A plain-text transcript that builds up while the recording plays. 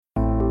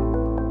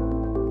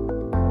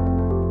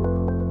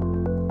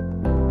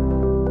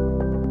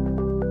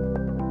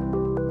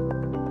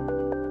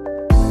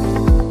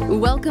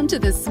Welcome to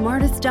the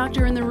smartest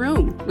doctor in the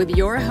room with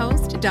your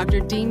host, Dr.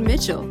 Dean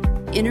Mitchell,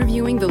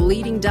 interviewing the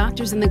leading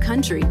doctors in the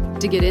country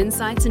to get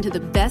insights into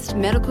the best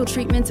medical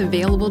treatments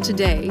available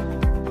today.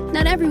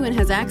 Not everyone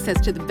has access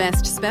to the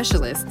best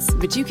specialists,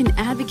 but you can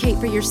advocate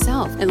for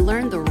yourself and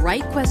learn the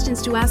right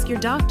questions to ask your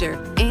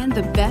doctor and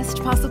the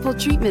best possible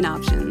treatment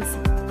options.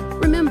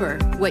 Remember,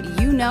 what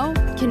you know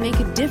can make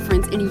a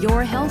difference in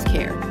your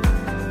healthcare.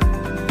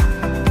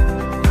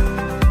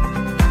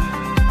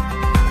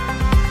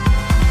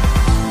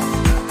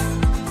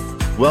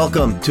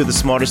 Welcome to the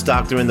smartest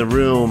doctor in the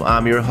room.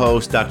 I'm your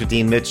host, Dr.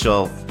 Dean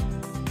Mitchell.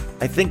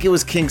 I think it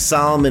was King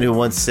Solomon who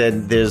once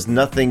said, "There's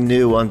nothing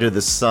new under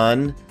the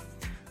sun."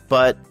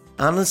 But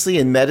honestly,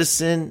 in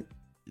medicine,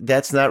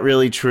 that's not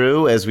really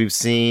true, as we've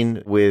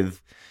seen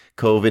with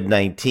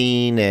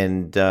COVID-19.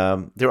 And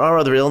there are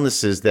other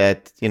illnesses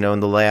that, in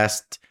the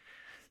last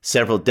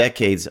several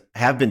decades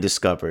have been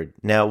discovered.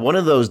 Now, one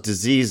of those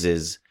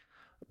diseases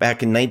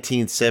back in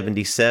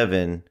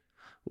 1977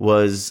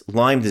 was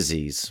Lyme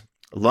disease.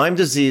 Lyme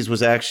disease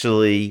was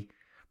actually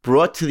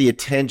brought to the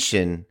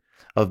attention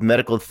of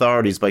medical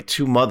authorities by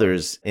two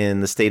mothers in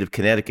the state of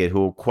Connecticut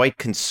who were quite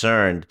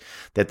concerned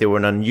that there were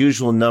an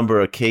unusual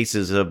number of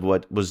cases of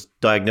what was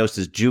diagnosed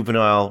as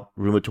juvenile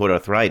rheumatoid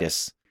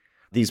arthritis.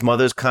 These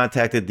mothers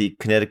contacted the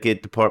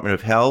Connecticut Department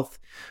of Health,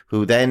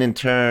 who then in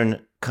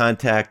turn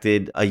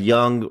contacted a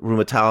young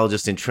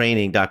rheumatologist in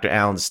training, Dr.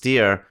 Alan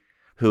Steer,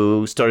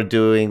 who started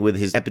doing, with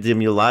his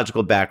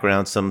epidemiological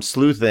background, some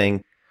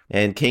sleuthing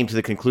and came to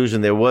the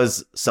conclusion there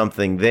was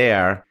something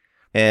there.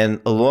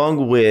 And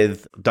along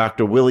with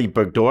Dr. Willie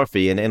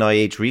Bergdorfy, an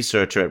NIH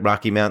researcher at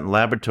Rocky Mountain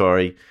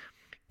Laboratory,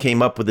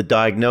 came up with the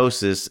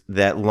diagnosis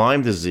that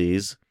Lyme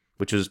disease,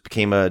 which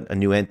became a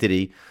new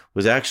entity,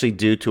 was actually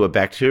due to a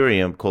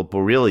bacterium called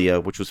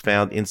Borrelia, which was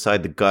found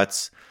inside the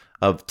guts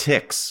of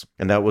ticks.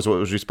 And that was what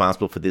was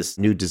responsible for this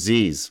new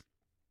disease.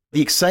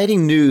 The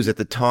exciting news at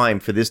the time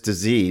for this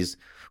disease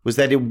was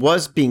that it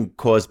was being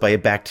caused by a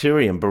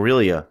bacterium,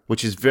 Borrelia,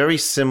 which is very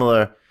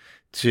similar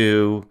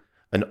to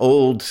an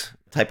old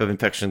type of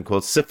infection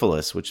called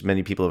syphilis, which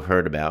many people have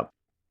heard about.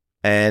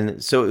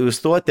 And so it was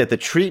thought that the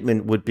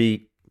treatment would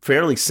be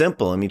fairly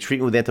simple.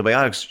 Treatment with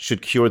antibiotics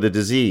should cure the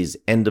disease,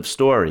 end of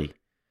story.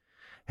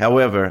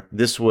 However,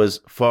 this was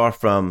far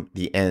from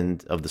the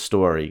end of the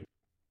story.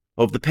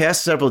 Over the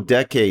past several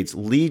decades,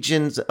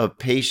 legions of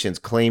patients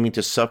claiming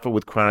to suffer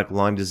with chronic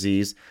Lyme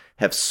disease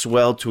have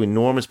swelled to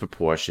enormous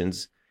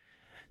proportions.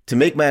 To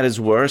make matters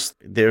worse,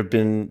 there have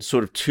been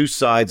sort of two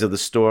sides of the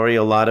story.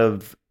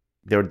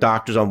 There are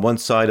doctors on one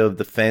side of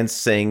the fence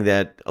saying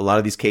that a lot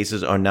of these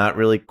cases are not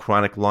really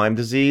chronic Lyme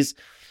disease.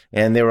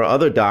 And there are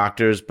other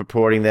doctors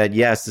purporting that,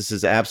 yes, this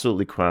is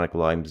absolutely chronic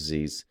Lyme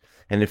disease.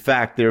 And in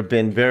fact, there have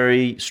been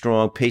very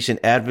strong patient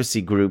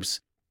advocacy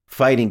groups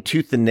fighting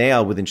tooth and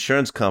nail with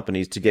insurance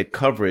companies to get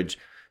coverage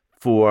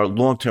for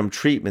long-term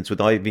treatments with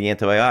IV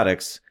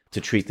antibiotics to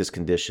treat this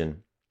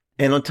condition.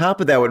 And on top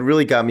of that, what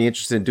really got me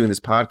interested in doing this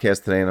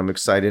podcast today, and I'm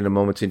excited in a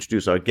moment to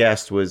introduce our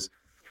guest, was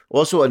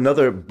also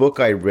another book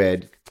I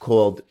read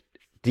called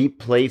Deep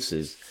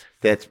Places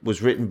that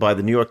was written by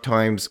the New York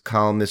Times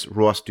columnist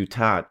Ross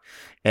Douthat.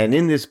 And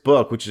in this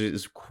book, which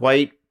is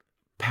quite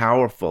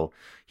powerful,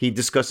 he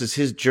discusses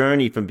his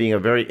journey from being a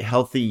very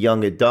healthy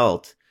young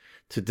adult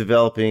to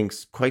developing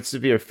quite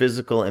severe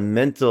physical and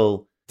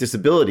mental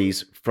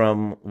disabilities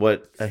from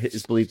what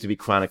is believed to be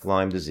chronic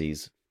Lyme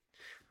disease.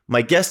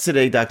 My guest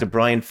today, Dr.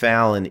 Brian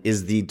Fallon,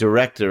 is the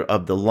director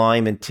of the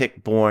Lyme and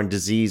Tick-Borne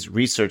Disease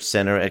Research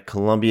Center at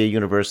Columbia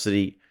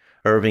University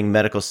Irving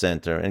Medical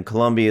Center. And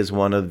Columbia is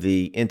one of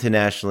the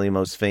internationally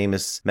most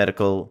famous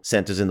medical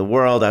centers in the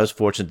world. I was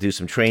fortunate to do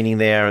some training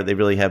there. They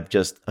really have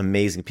just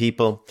amazing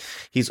people.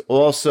 He's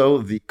also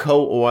the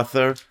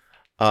co-author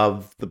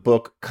of the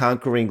book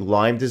Conquering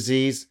Lyme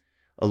Disease,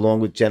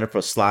 along with Jennifer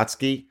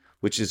Slotsky,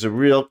 which is a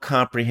real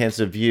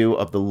comprehensive view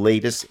of the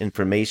latest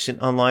information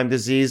on Lyme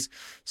disease.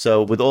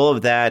 So with all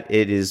of that,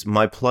 it is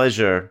my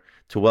pleasure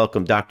to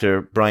welcome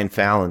Dr. Brian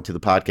Fallon to the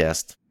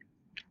podcast.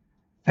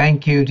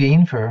 Thank you,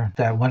 Dean, for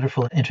that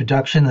wonderful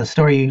introduction.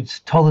 You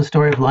told the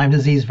story of Lyme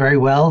disease very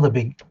well,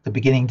 the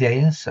beginning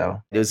days.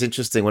 So it was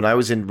interesting. When I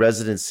was in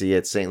residency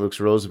at St. Luke's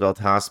Roosevelt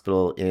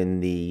Hospital in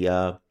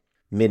the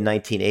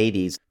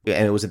mid-1980s,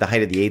 and it was at the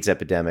height of the AIDS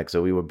epidemic,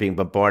 so we were being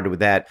bombarded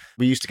with that.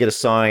 We used to get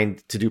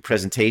assigned to do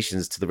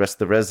presentations to the rest of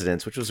the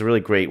residents, which was a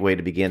really great way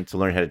to begin to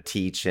learn how to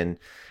teach and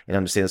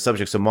understand the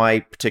subject. So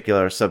my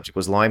particular subject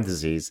was Lyme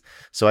disease.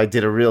 So I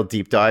did a real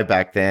deep dive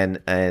back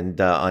then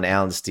and on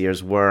Alan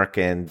Steer's work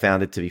and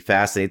found it to be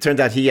fascinating. It turned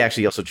out he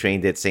actually also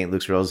trained at St.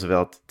 Luke's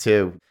Roosevelt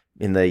too.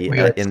 Were you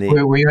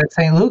at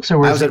St. Luke's,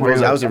 or I was at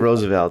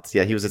Roosevelt.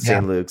 Yeah, he was at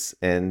St. Yeah. Luke's,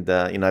 and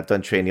I've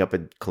done training up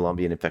at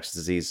Columbia in infectious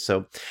disease.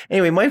 So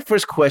anyway, my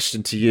first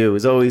question to you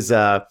is always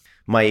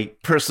my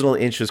personal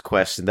interest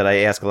question that I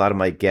ask a lot of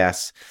my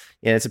guests,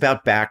 and it's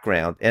about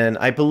background. And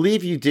I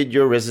believe you did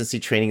your residency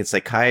training in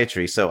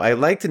psychiatry, so I'd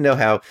like to know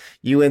how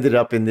you ended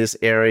up in this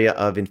area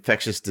of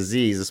infectious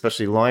disease,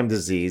 especially Lyme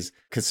disease,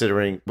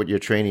 considering what your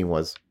training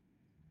was.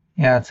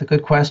 Yeah, it's a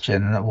good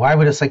question. Why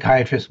would a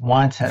psychiatrist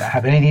want to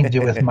have anything to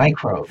do with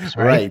microbes,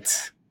 right?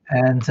 Right.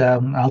 And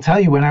I'll tell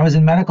you, when I was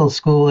in medical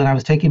school and I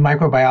was taking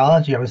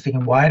microbiology, I was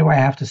thinking, why do I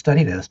have to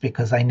study this?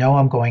 Because I know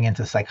I'm going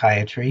into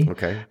psychiatry.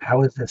 Okay.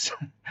 How is this?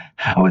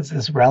 How is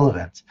this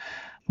relevant?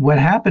 What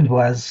happened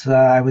was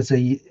I was a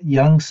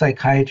young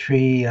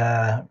psychiatry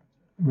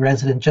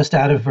resident, just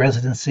out of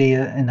residency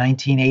in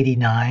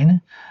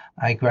 1989.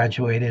 I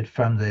graduated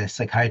from the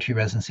psychiatry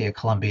residency at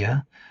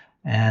Columbia,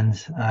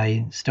 and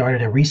I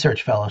started a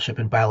research fellowship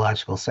in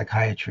biological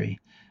psychiatry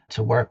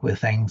to work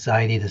with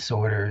anxiety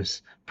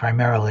disorders,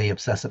 primarily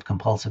obsessive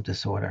compulsive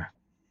disorder.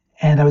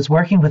 And I was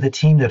working with a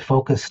team that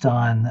focused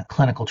on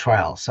clinical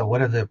trials. So,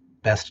 what are the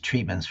best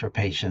treatments for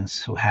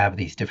patients who have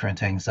these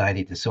different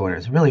anxiety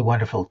disorders? A really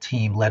wonderful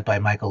team led by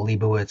Michael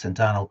Leibowitz and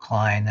Donald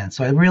Klein. And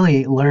so I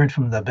really learned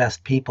from the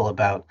best people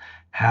about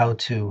how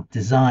to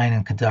design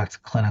and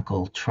conduct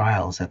clinical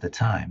trials at the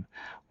time.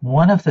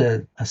 One of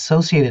the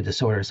associated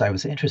disorders I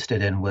was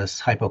interested in was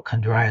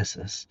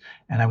hypochondriasis.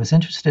 And I was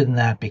interested in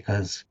that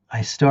because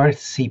I started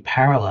to see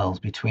parallels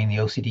between the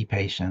OCD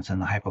patients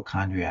and the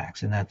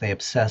hypochondriacs, in that they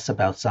obsess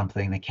about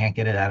something, they can't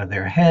get it out of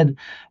their head,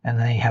 and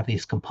they have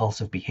these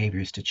compulsive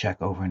behaviors to check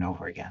over and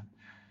over again.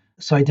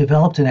 So I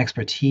developed an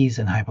expertise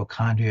in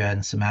hypochondria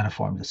and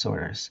somatoform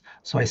disorders.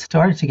 So I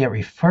started to get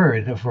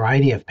referred a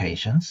variety of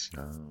patients,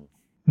 Oh,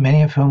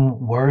 many of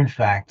whom were in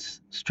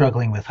fact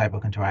struggling with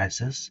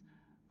hypochondriasis,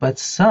 but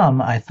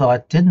some I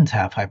thought didn't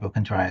have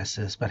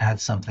hypochondriasis but had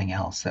something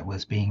else that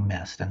was being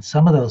missed. And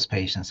some of those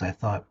patients I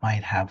thought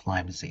might have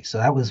Lyme disease. So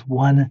that was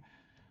one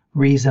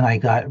reason I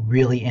got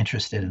really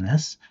interested in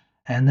this.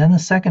 And then the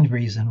second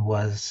reason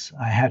was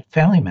I had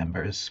family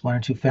members, one or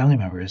two family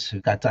members, who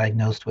got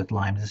diagnosed with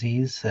Lyme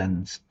disease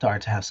and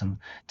started to have some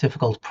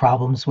difficult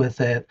problems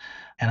with it.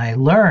 And I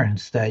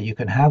learned that you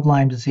can have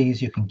Lyme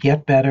disease, you can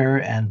get better,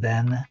 and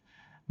then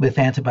with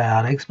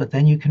antibiotics, but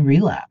then you can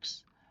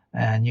relapse.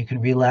 And you can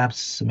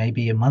relapse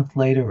maybe a month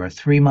later, or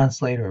 3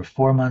 months later, or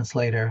 4 months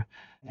later.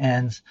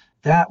 And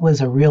that was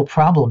a real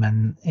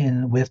problem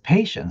in with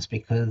patients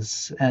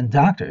because and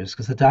doctors,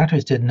 because the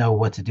doctors didn't know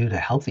what to do to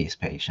help these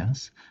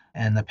patients.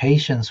 And the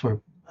patients were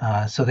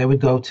so they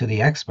would go to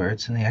the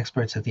experts, and the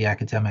experts at the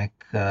academic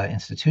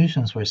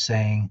institutions were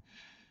saying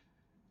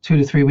 2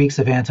 to 3 weeks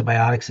of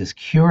antibiotics is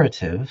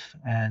curative,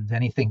 and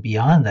anything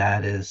beyond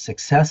that is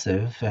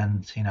excessive.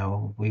 And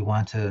we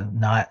want to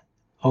not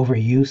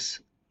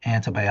overuse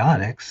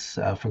antibiotics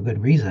for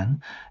good reason.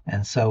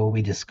 And so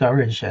we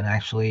discourage and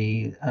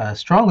actually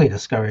strongly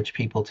discourage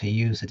people to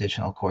use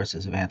additional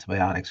courses of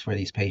antibiotics for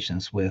these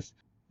patients with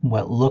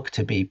what look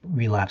to be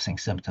relapsing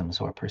symptoms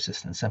or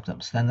persistent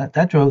symptoms. Then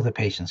that drove the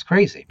patients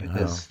crazy wow.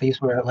 because these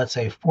were, let's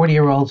say,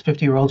 40-year-olds,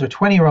 50-year-olds, or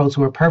 20-year-olds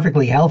who were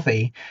perfectly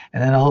healthy.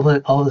 And then all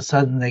of a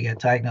sudden they get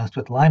diagnosed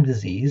with Lyme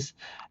disease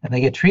and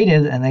they get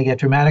treated and they get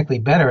dramatically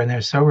better and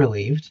they're so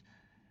relieved.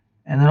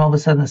 And then all of a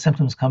sudden the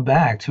symptoms come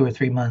back 2 or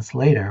 3 months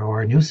later,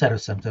 or a new set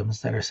of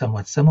symptoms that are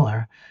somewhat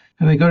similar.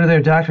 And they go to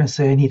their doctor and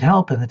say, I need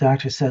help. And the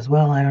doctor says,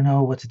 well, I don't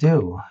know what to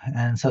do.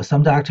 And so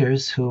some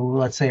doctors who,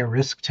 let's say, are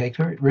risk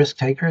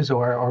takers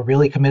or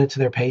really committed to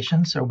their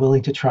patients are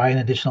willing to try an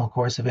additional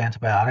course of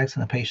antibiotics,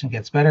 and the patient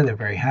gets better. They're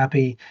very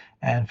happy.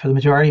 And for the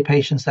majority of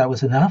patients, that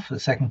was enough, the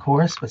second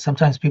course. But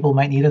sometimes people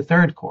might need a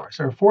third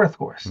course or a fourth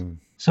course. Mm.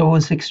 So it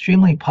was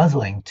extremely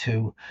puzzling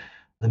to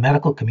the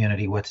medical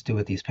community what to do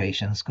with these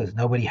patients because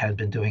nobody had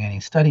been doing any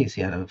studies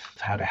yet of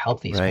how to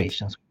help these Right.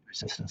 patients with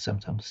persistent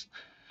symptoms.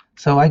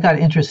 So I got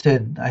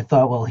interested. I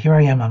thought, well, here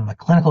I am. I'm a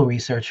clinical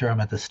researcher.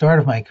 I'm at the start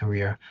of my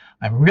career.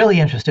 I'm really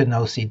interested in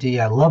OCD.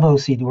 I love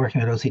OCD,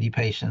 working with OCD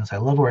patients. I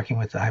love working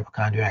with the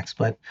hypochondriacs,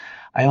 but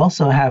I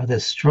also have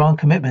this strong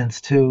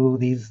commitment to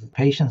these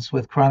patients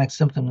with chronic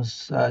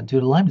symptoms due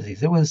to Lyme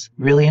disease. It was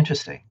really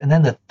interesting. And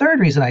then the third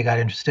reason I got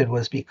interested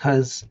was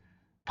because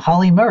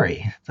Polly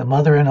Murray, the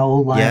mother in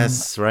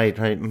Yes, right,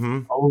 right.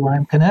 Old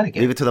Lyme, Leave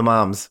Connecticut. it to the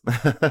moms.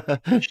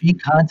 She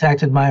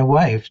contacted my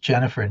wife,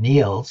 Jennifer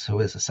Niels, who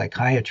is a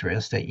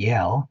psychiatrist at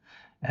Yale,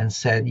 and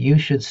said, you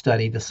should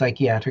study the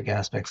psychiatric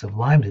aspects of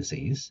Lyme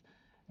disease.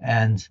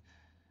 And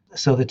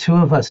so the two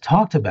of us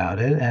talked about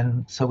it.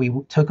 And so we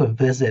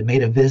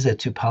made a visit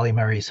to Polly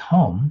Murray's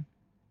home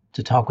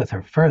to talk with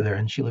her further.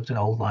 And she lived in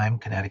Old Lyme,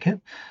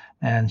 Connecticut.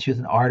 And she was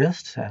an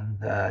artist.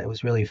 And it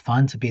was really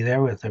fun to be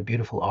there with her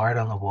beautiful art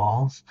on the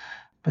walls.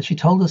 But she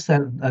told us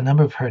that a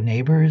number of her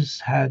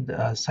neighbors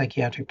had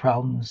psychiatric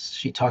problems.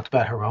 She talked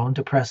about her own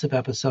depressive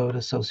episode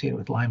associated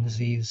with Lyme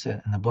disease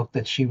in the book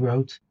that she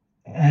wrote.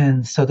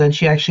 And so then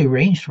she actually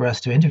arranged for us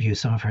to interview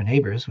some of her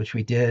neighbors, which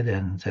we did.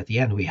 And at the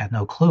end, we had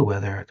no clue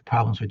whether the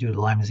problems were due to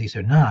Lyme disease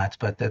or not,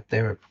 but that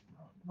they were,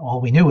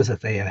 all we knew was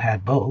that they had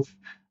had both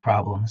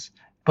problems.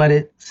 But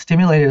it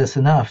stimulated us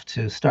enough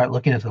to start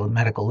looking at the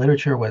medical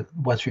literature,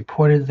 what's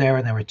reported there.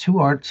 And there were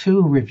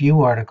two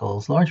review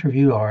articles, large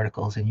review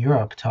articles in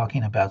Europe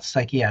talking about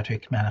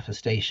psychiatric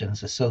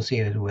manifestations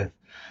associated with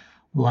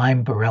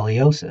Lyme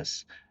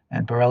borreliosis.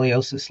 And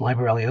Lyme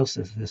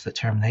borreliosis is the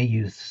term they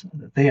use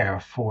there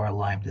for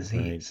Lyme Right.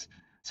 disease.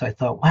 So I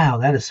thought, wow,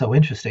 that is so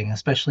interesting,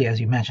 especially as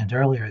you mentioned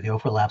earlier, the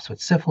overlaps with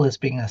syphilis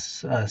being a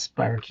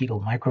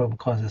spirochetal microbe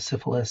causes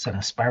syphilis, and a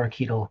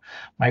spirochetal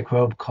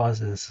microbe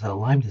causes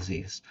Lyme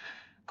disease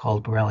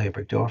called Borrelia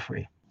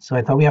burgdorferi. So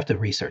I thought we have to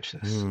research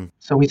this. Mm.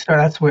 So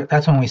that's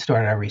when we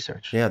started our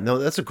research. Yeah, no,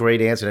 that's a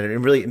great answer. And it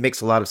really, it makes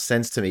a lot of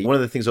sense to me. One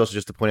of the things also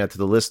just to point out to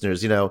the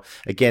listeners,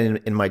 again,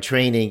 in my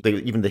training,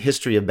 even the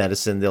history of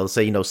medicine, they'll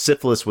say,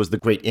 syphilis was the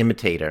great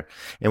imitator.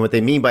 And what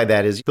they mean by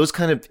that is those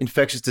kind of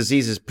infectious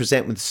diseases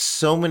present with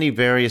so many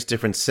various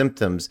different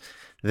symptoms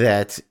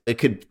that it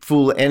could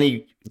fool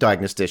any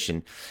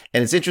diagnostician.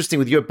 And it's interesting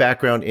with your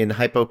background in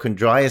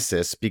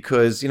hypochondriasis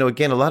because,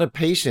 again, a lot of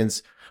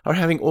patients are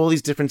having all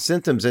these different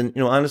symptoms. And,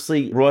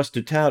 honestly, Ross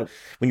Dutout,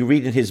 when you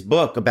read in his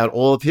book about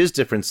all of his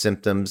different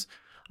symptoms,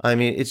 I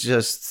mean, it's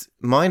just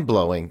mind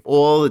blowing.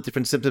 All the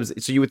different symptoms.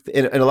 So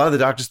and a lot of the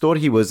doctors thought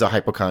he was a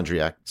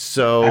hypochondriac.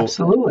 So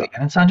absolutely,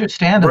 and it's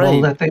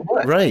understandable that they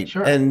would. Right.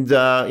 Sure. And,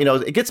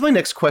 it gets my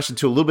next question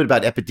to a little bit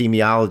about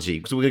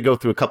epidemiology. So we're going to go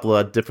through a couple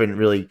of different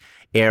really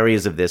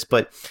areas of this.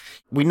 But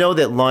we know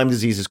that Lyme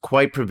disease is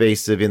quite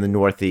pervasive in the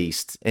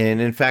Northeast. And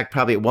in fact,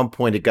 probably at one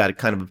point it got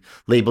kind of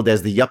labeled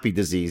as the yuppie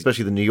disease,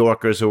 especially the New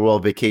Yorkers who were all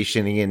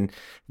vacationing in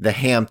the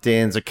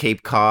Hamptons or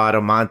Cape Cod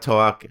or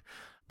Montauk.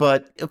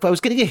 But if I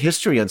was getting a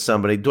history on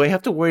somebody, do I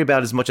have to worry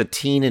about as much a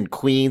teen in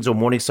Queens or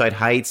Morningside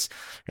Heights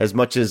as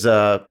much as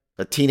a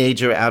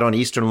teenager out on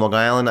Eastern Long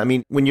Island? I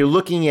mean, when you're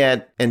looking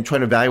at and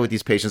trying to evaluate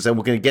these patients, and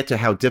we're going to get to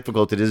how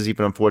difficult it is,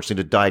 even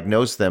unfortunately, to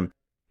diagnose them,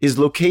 is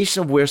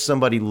location of where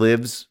somebody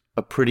lives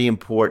a pretty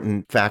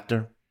important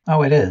factor?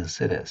 Oh, it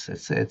is. It is.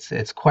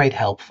 It's quite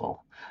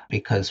helpful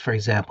because, for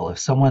example, if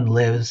someone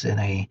lives in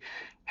a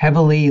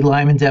heavily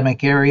Lyme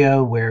endemic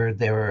area where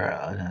there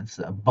are an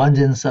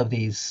abundance of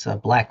these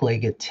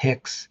black-legged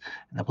ticks,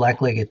 and the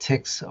black-legged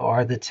ticks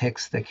are the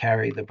ticks that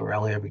carry the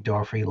Borrelia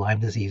burgdorferi Lyme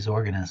disease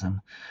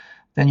organism,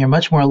 then you're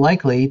much more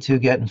likely to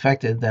get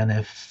infected than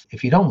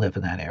if you don't live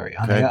in that area.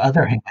 On the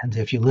other hand,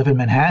 if you live in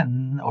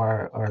Manhattan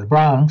or the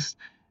Bronx,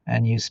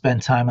 and you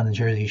spend time on the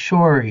Jersey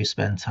Shore, or you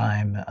spend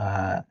time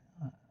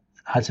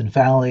Hudson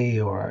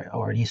Valley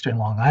or in Eastern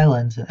Long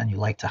Island, and you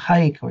like to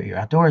hike or you're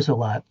outdoors a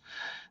lot,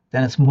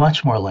 then it's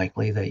much more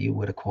likely that you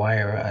would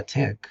acquire a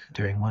tick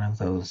during one of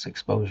those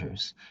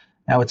exposures.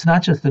 Now, it's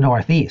not just the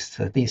Northeast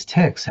that these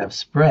ticks have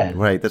spread.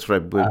 Right, that's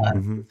right.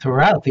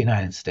 Throughout the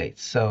United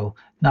States. So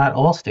not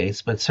all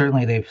states, but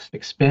certainly they've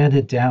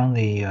expanded down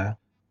the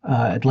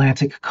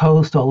Atlantic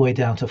coast all the way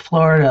down to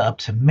Florida, up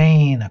to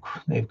Maine.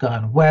 They've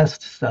gone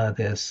west.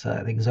 There's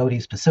I think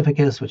Zoetis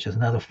pacificus, which is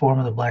another form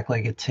of the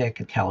black-legged tick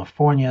in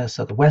California.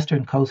 So the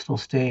western coastal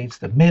states,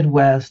 the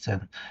Midwest,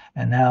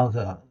 and now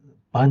the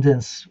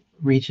abundance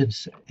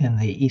regions in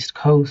the East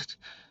Coast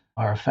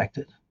are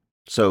affected.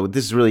 So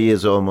this really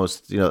is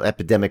almost,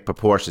 epidemic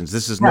proportions.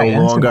 This is no Right,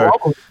 and longer.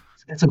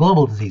 It's a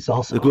global disease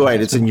also.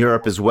 Right, it's in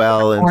Europe as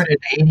well. And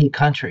in 80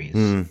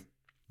 countries.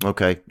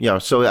 Okay. Yeah.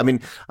 So, I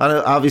mean,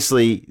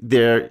 obviously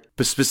there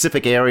are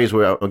specific areas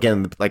where,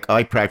 again, like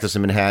I practice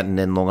in Manhattan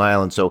and Long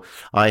Island. So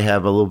I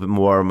have a little bit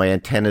more of my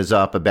antennas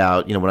up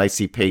about, when I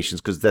see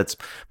patients, because that's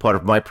part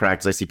of my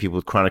practice. I see people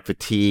with chronic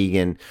fatigue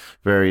and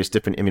various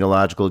different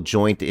immunological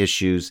joint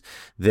issues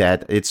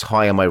that it's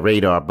high on my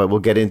radar, but we'll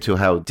get into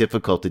how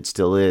difficult it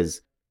still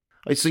is.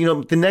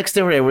 So, the next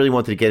area I really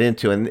wanted to get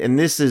into, and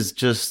this is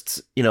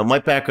just, my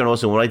background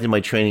also, when I did my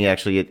training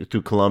actually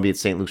through Columbia at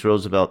St. Luke's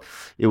Roosevelt,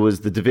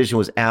 the division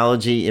was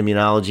allergy,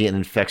 immunology, and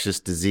infectious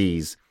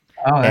disease.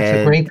 Oh, that's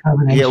a great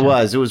combination. Yeah, it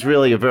was. It was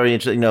really a very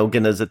interesting,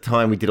 again, as a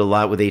time we did a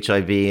lot with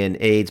HIV and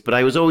AIDS, but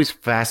I was always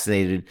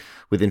fascinated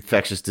with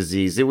infectious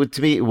disease.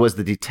 To me, it was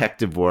the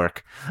detective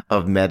work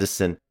of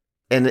medicine.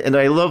 And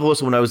I love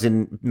also when I was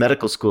in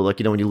medical school, like,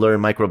 when you learn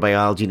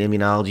microbiology and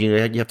immunology,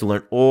 you have to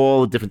learn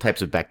all the different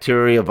types of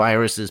bacteria,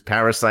 viruses,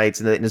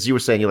 parasites. And as you were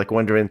saying, you're like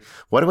wondering,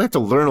 why do I have to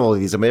learn all of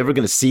these? Am I ever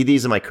going to see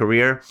these in my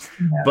career?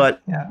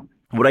 But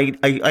what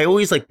I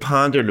always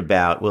pondered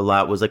about a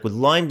lot was with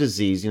Lyme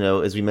disease,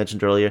 as we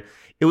mentioned earlier,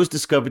 it was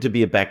discovered to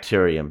be a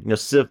bacterium,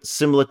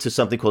 similar to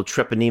something called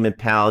Treponema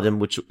pallidum,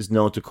 which is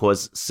known to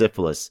cause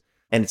syphilis.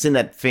 And it's in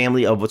that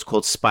family of what's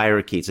called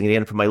spirochetes. And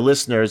again, for my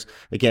listeners,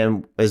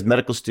 again, as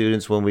medical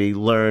students, when we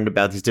learned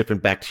about these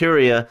different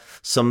bacteria,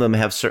 some of them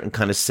have certain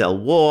kind of cell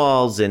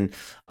walls,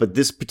 but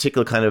this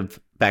particular kind of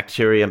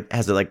bacteria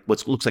has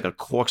what looks like a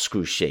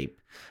corkscrew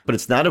shape. But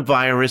it's not a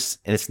virus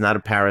and it's not a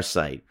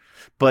parasite.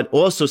 But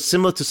also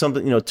similar to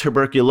something,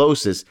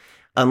 tuberculosis,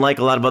 unlike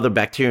a lot of other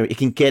bacteria, it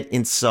can get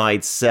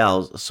inside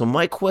cells. So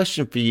my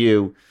question for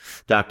you,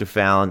 Dr.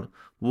 Fallon,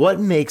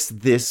 what makes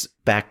this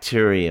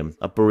bacterium,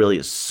 a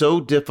Borrelia, so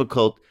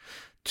difficult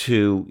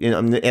to,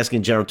 I'm asking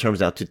in general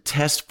terms now, to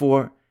test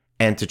for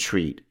and to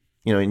treat,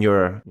 in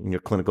your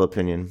clinical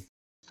opinion?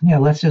 Yeah,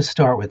 let's just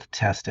start with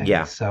testing.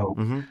 Yeah.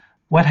 So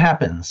what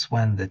happens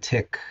when the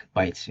tick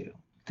bites you?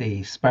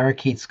 The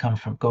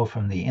spirochetes go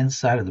from the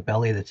inside of the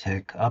belly of the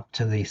tick up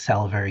to the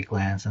salivary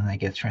glands, and they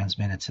get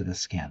transmitted to the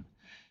skin.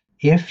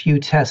 If you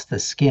test the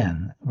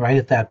skin right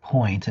at that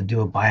point and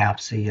do a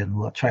biopsy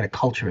and try to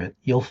culture it,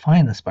 you'll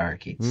find the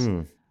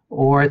spirochetes.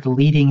 or at the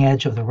leading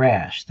edge of the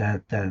rash,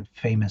 that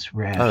famous Oh,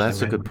 rash, the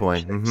that's a red good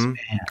rash point. that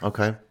expands.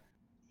 Okay.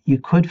 You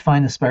could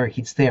find the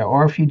spirochetes there.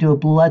 Or if you do a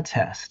blood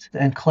test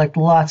and collect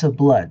lots of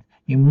blood,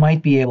 you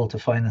might be able to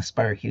find the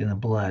spirochete in the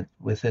blood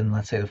within,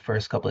 let's say, the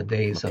first couple of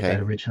days of that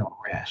Okay. original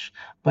rash.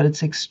 But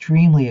it's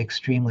extremely,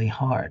 extremely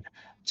hard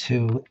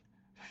to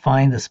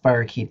find the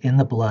spirochete in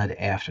the blood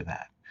after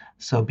that.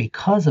 So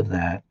because of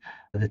that,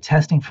 the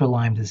testing for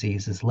Lyme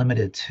disease is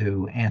limited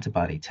to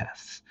antibody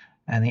tests.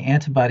 And the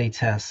antibody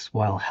tests,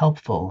 while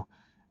helpful,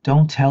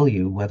 don't tell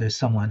you whether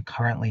someone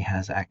currently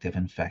has active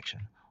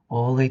infection.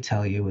 All they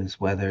tell you is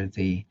whether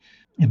the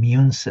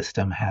immune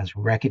system has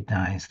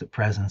recognized the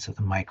presence of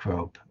the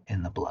microbe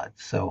in the blood.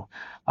 So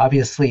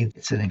obviously,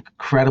 it's an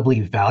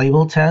incredibly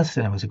valuable test,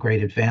 and it was a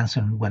great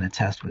advancement when a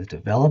test was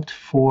developed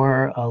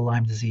for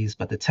Lyme disease,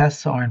 but the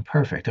tests aren't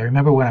perfect. I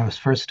remember when I was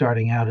first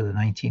starting out in the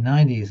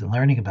 1990s and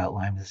learning about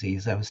Lyme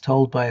disease, I was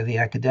told by the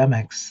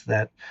academics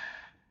that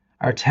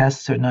our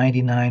tests are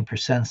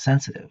 99%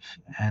 sensitive.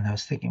 And I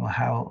was thinking,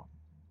 well,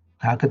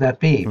 how could that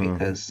be? Hmm.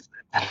 Because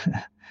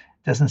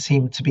doesn't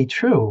seem to be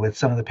true with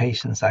some of the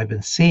patients I've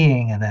been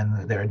seeing. And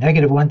then they're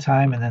negative one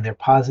time and then they're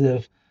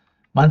positive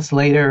months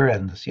later.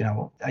 And,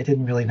 I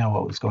didn't really know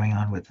what was going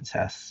on with the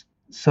tests.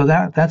 So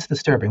that's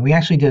disturbing. We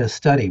actually did a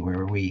study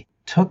where we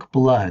took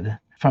blood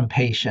from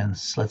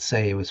patients, let's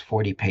say it was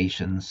 40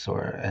 patients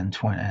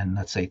and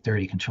let's say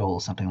 30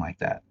 controls, something like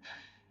that.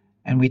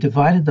 And we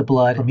divided the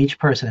blood from each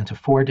person into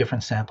 4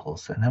 different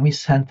samples. And then we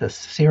sent the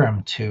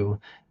serum to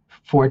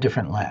 4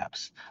 different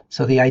labs.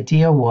 So the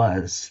idea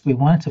was we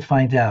wanted to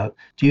find out,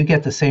 do you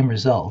get the same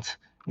result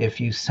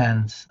if you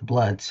send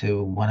blood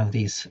to one of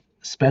these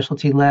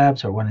specialty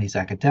labs or one of these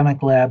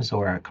academic labs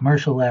or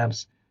commercial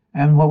labs?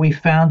 And what we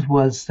found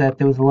was that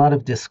there was a lot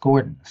of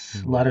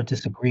discordance, a lot of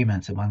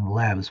disagreements among the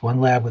labs. One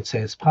lab would say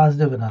it's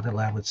positive, another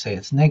lab would say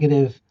it's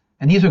negative,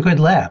 and these are good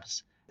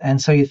labs.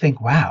 And so you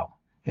think, wow,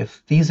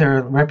 if these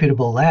are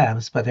reputable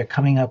labs, but they're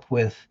coming up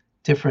with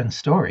different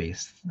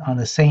stories on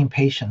the same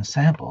patient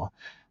sample,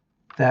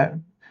 that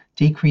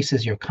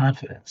decreases your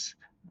confidence.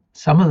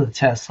 Some of the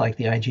tests, like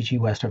the IgG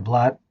Western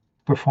blot,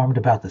 performed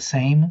about the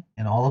same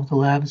in all of the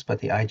labs, but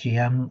the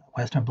IgM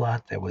Western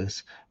blot, there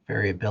was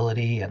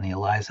variability, and the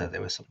ELISA,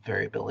 there was some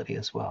variability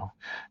as well.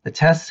 The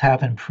tests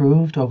have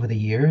improved over the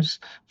years,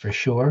 for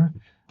sure,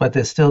 but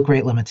there's still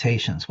great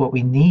limitations. What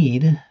we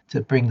need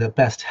to bring the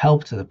best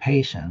help to the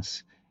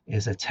patients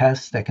is a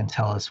test that can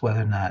tell us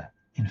whether or not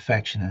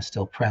infection is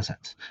still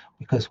present.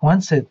 Because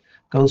once it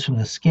goes from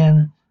the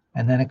skin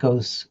and then it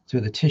goes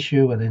through the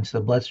tissue and into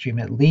the bloodstream,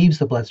 it leaves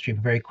the bloodstream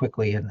very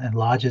quickly and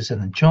lodges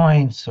in the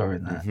joints or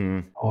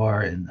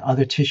in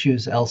other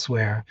tissues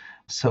elsewhere.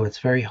 So it's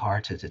very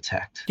hard to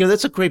detect.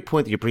 That's a great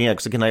point that you're bringing up,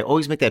 because again, I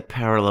always make that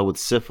parallel with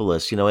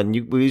syphilis,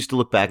 and we used to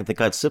look back and think,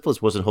 God,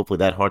 syphilis wasn't hopefully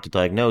that hard to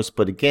diagnose.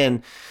 But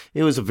again,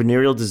 it was a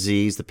venereal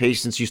disease. The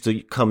patients used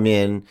to come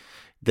in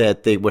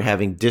that they were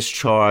having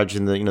discharge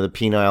in the the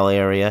penile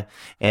area,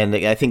 and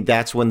I think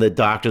that's when the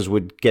doctors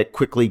would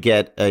quickly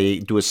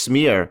do a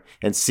smear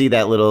and see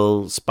that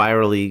little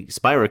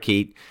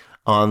spirochete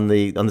on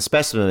the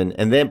specimen,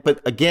 and then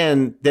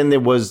then there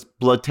was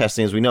blood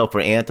testing, as we know, for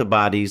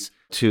antibodies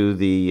to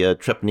the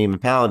treponema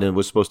pallidum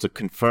was supposed to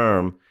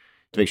confirm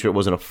to make sure it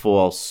wasn't a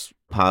false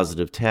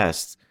positive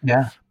test.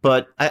 Yeah.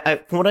 But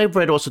from what I've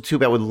read also too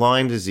about with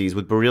Lyme disease,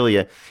 with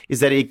Borrelia, is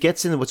that it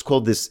gets in what's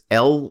called this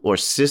L or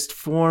cyst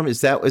form.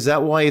 Is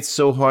that why it's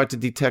so hard to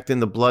detect in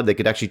the blood? They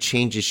could actually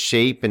change its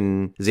shape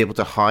and is able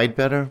to hide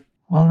better?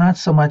 Well, not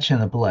so much in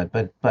the blood,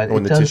 but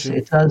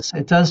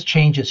it does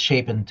change its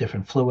shape in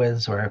different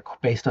fluids or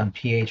based on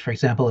pH. For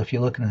example, if you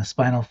look in the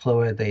spinal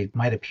fluid, they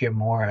might appear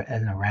more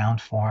in a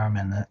round form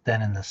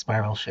than in the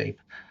spiral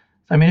shape.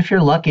 I mean, if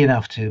you're lucky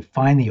enough to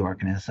find the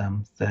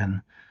organism,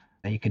 then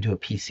you could do a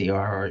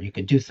PCR or you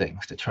could do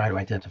things to try to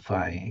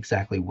identify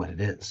exactly what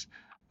it is.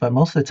 But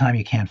most of the time,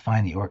 you can't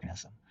find the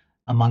organism.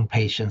 Among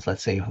patients,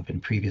 let's say, who have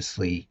been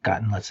previously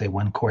gotten, let's say,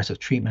 one course of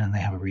treatment and they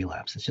have a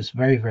relapse, it's just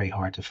very, very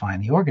hard to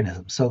find the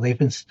organism. So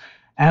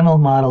animal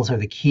models are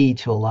the key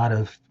to a lot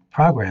of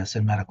progress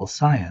in medical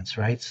science,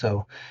 right?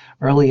 So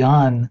early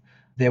on,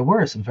 there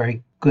were some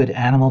very good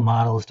animal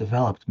models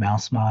developed,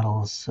 mouse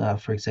models,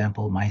 for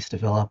example. Mice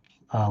developed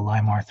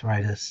Lyme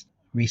arthritis,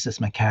 rhesus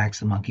macaques,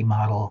 the monkey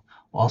model,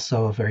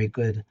 also a very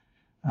good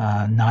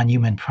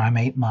non-human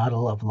primate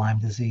model of Lyme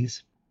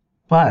disease.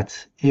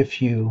 But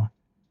if you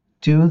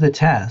do the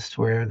test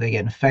where they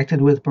get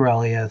infected with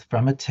Borrelia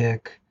from a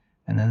tick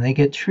and then they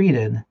get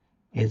treated,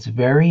 it's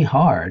very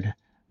hard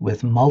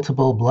with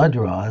multiple blood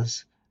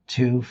draws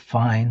to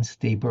find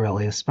the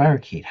Borrelia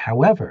spirochete.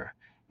 However,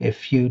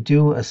 if you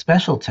do a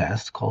special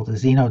test called a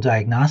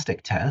xenodiagnostic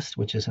test,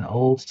 which is an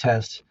old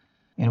test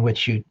in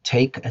which you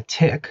take a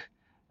tick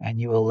and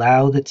you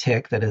allow the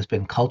tick that has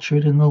been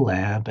cultured in the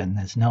lab and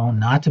is known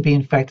not to be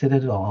infected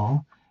at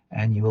all,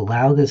 and you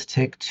allow this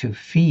tick to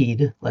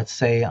feed, let's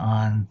say,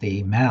 on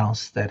the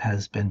mouse that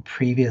has been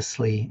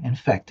previously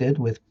infected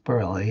with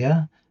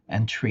Borrelia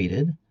and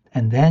treated,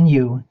 and then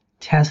you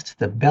test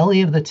the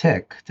belly of the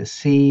tick to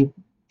see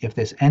if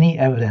there's any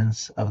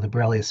evidence of the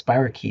Borrelia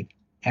spirochete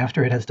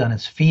after it has done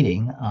its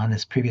feeding on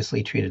this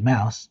previously treated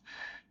mouse,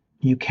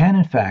 you can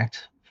in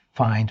fact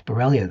find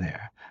Borrelia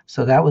there.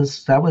 So that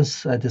was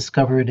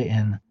discovered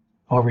in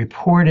or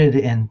reported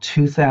in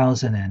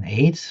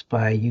 2008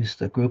 by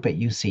a group at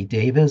UC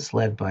Davis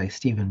led by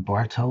Stephen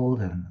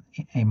Bartold, and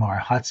Amar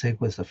Hotzig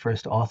was the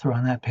first author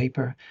on that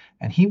paper.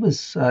 And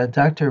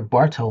Dr.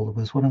 Bartold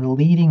was one of the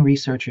leading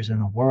researchers in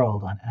the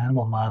world on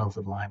animal models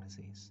of Lyme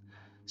disease.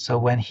 So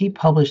when he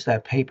published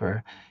that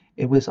paper,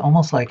 it was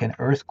almost like an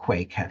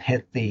earthquake had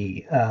hit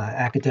the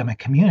academic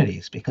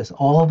communities, because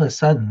all of a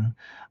sudden,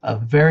 a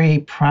very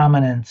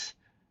prominent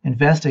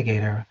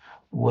investigator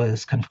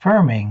was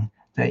confirming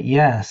that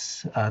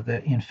yes,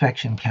 the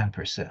infection can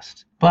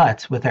persist.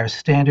 But with our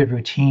standard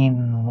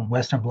routine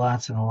Western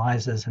blots and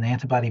ELISAs and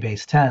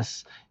antibody-based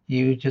tests,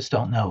 you just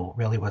don't know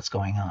really what's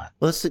going on.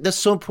 Well, that's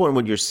so important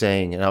what you're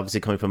saying, and obviously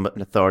coming from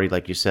an authority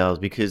like yourselves,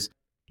 because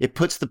it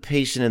puts the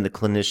patient and the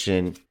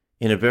clinician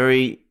in a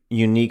very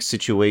unique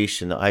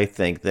situation, I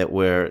think, that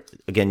where,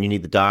 again, you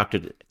need the doctor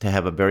to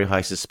have a very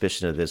high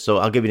suspicion of this. So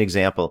I'll give you an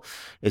example.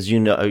 As you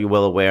know, you're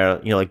well aware,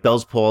 like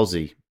Bell's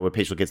palsy, where a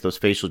patient gets those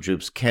facial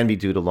droops, can be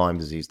due to Lyme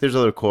disease. There's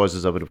other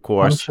causes of it, of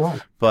course. Oh,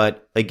 sure.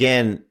 But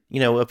again,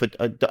 if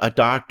a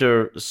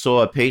doctor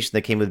saw a patient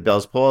that came with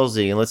Bell's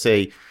palsy, and let's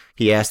say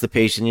he asked the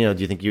patient,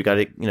 do you think you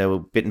got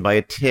bitten by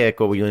a tick,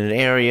 or were you in an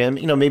area?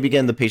 And, maybe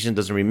again, the patient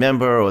doesn't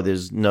remember, or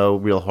there's no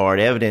real hard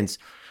evidence.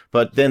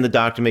 But then the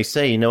doctor may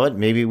say,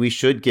 maybe we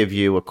should give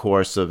you a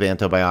course of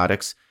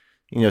antibiotics,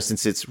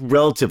 since it's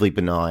relatively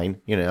benign,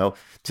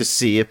 to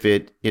see if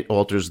it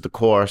alters the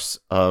course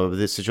of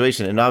this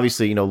situation. And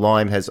obviously,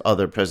 Lyme has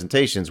other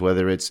presentations,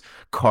 whether it's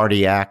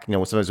cardiac,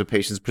 sometimes the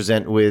patients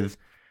present with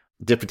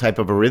different type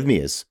of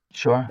arrhythmias.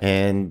 Sure.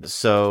 And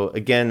so,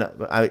 again,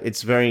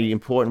 it's very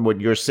important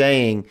what you're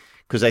saying,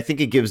 because I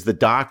think it gives the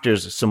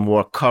doctors some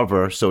more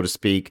cover, so to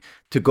speak,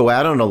 to go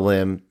out on a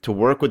limb, to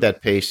work with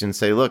that patient and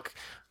say, look,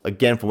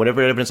 again, from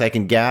whatever evidence I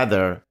can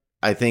gather,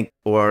 I think,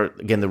 or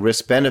again, the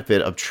risk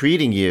benefit of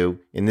treating you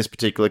in this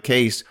particular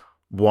case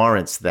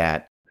warrants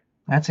that.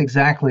 That's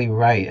exactly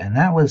right. And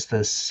that's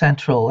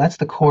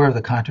the core of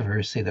the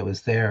controversy that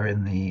was there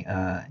in the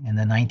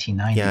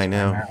 1990s. Yeah, I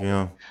know.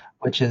 Yeah.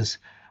 Which is,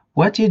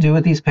 what do you do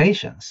with these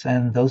patients?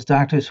 And those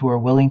doctors who are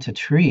willing to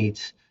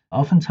treat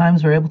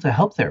oftentimes are able to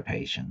help their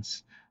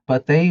patients,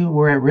 but they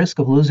were at risk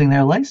of losing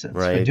their license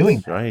for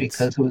doing that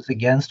because it was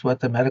against what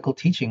the medical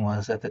teaching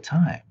was at the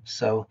time.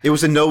 So it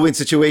was a no-win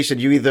situation.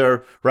 You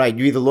either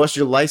lost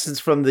your license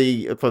from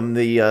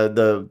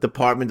the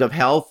Department of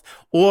Health,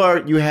 or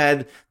you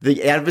had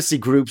the advocacy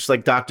groups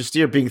like Dr.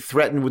 Steer being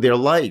threatened with their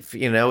life.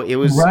 It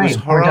was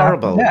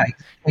horrible. Yeah,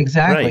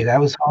 exactly. Right. That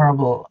was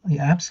horrible.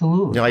 Yeah,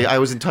 absolutely. I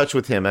was in touch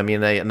with him. I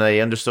mean, I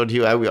understood we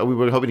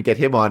were hoping to get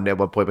him on at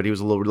one point, but he was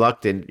a little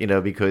reluctant,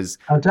 because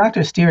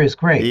Dr. Steer is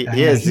great.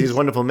 He's a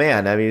wonderful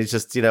man. I mean, it's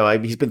just,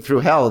 he's been through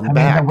hell and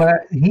back.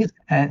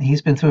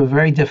 He's been through a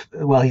very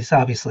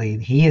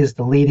he is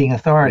the leading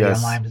authority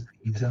on Lyme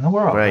disease in the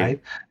world,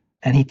 right?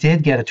 And he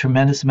did get a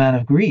tremendous amount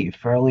of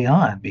grief early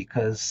on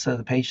because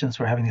the patients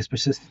were having these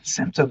persistent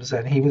symptoms,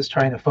 and he was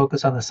trying to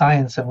focus on the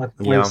science and where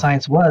the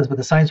science was, but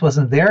the science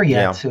wasn't there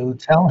yet to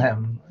tell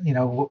him,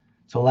 to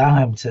allow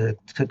him to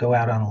go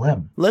out on a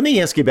limb. Let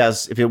me ask you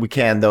about, if we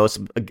can, though,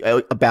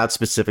 about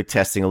specific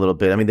testing a little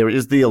bit. I mean, there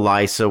is the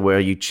ELISA where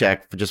you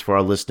check, just for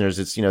our listeners,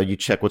 it's, you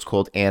check what's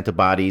called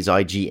antibodies,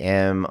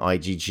 IgM,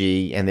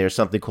 IgG, and there's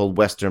something called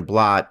Western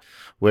blot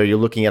where you're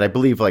looking at, I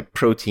believe, like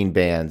protein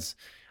bands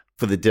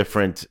for the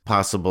different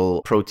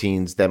possible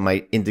proteins that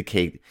might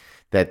indicate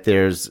that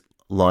there's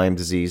Lyme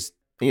disease.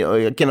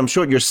 Again, I'm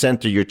sure at your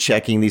center, you're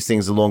checking these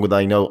things along with,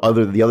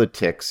 the other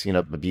ticks,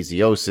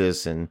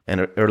 babesiosis and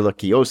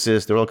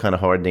ehrlichiosis. They're all kind of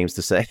hard names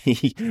to say.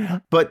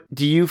 But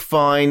do you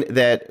find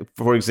that,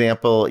 for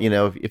example,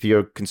 if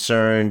you're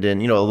concerned,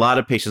 and, a lot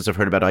of patients have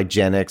heard about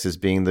IGeneX as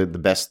being the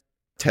best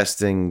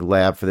testing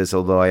lab for this,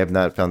 although I have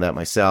not found that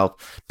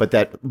myself, but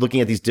that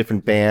looking at these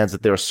different bands,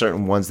 that there are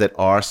certain ones that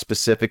are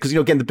specific. Because,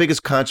 again, the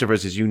biggest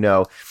controversy, as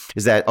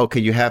is that, okay,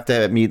 you have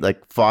to meet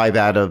like 5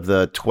 out of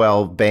the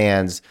 12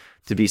 bands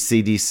to be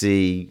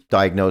CDC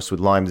diagnosed with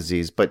Lyme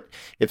disease. But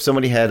if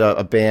somebody had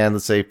a band,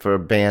 let's say for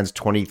bands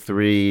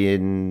 23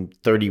 and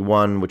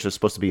 31, which are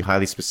supposed to be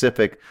highly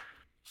specific,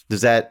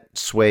 does that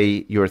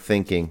sway your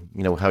thinking,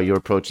 how you're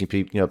approaching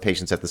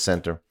patients at the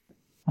center?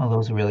 Well,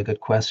 those are really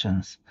good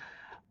questions.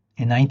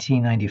 In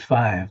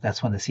 1995,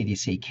 that's when the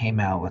CDC came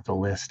out with a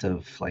list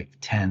of like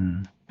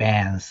 10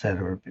 bands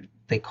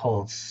they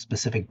called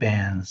specific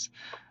bands.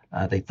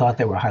 They thought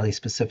they were highly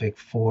specific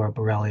for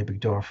Borrelia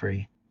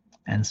burgdorferi,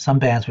 and some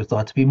bands were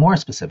thought to be more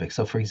specific.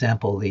 So, for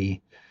example, the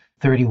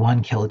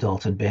 31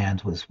 kilodalton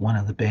band was one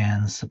of the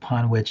bands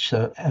upon which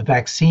a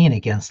vaccine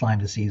against Lyme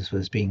disease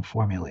was being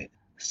formulated.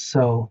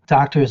 So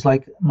doctors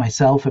like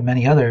myself and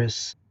many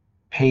others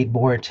paid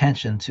more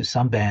attention to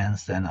some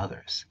bands than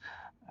others.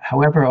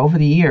 However, over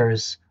the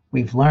years,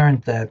 we've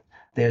learned that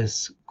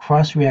there's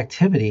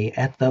cross-reactivity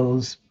at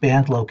those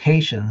band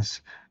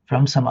locations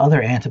from some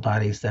other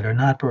antibodies that are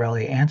not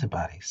Borrelia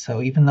antibodies.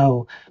 So even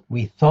though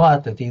we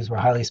thought that these were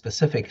highly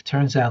specific, it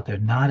turns out they're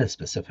not as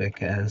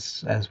specific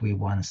as we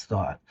once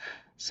thought.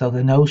 So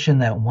the notion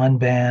that one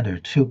band or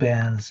two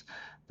bands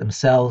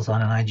themselves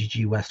on an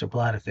IgG Western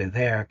blot, if they're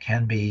there,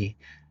 can be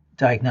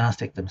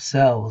diagnostic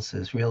themselves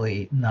has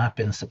really not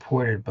been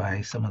supported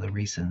by some of the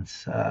recent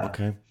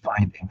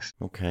findings.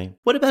 Okay.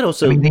 What about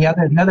also? I mean,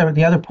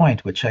 the other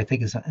point, which I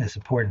think is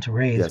important to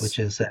raise, Yes. which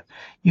is that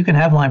you can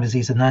have Lyme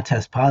disease and not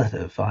test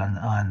positive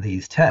on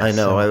these tests. I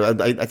know.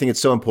 So I think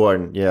it's so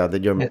important. Yeah,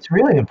 that you're. it's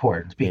really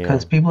important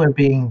because people are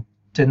being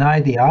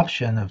denied the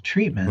option of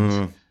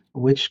treatment,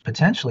 which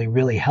potentially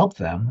really help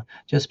them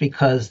just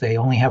because they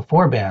only have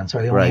 4 bands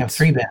or they only have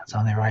 3 bands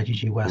on their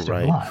IgG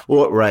Western blot.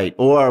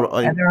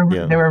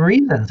 And there are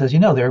reasons, as you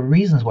know, there are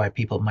reasons why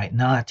people might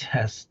not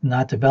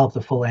develop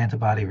the full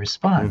antibody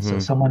response. So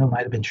someone who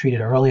might have been treated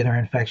early in their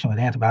infection with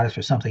antibiotics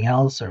for something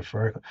else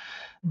or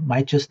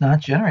might just not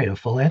generate a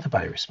full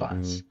antibody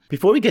response.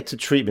 Before we get to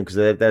treatment,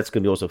 because that's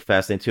going to be also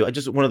fascinating too, I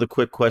just one other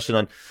quick question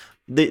on.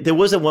 There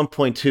was at one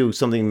point too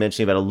something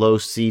mentioning about a low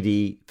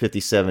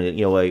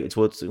CD57. It's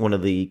what's one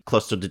of the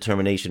cluster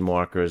determination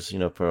markers.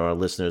 For our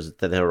listeners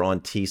that are on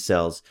T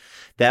cells.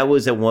 That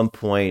was at one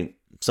point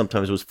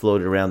sometimes was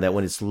floated around that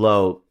when it's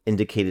low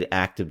indicated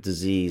active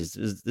disease.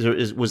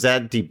 Was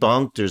that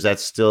debunked, or is that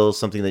still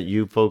something that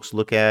you folks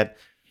look at?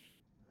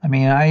 I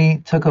mean,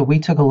 we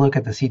took a look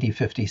at the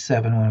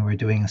CD57 when we were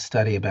doing a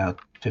study about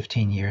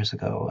 15 years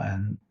ago,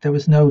 and there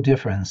was no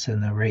difference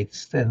in the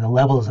rates and the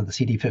levels of the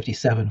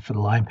CD57 for the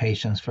Lyme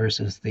patients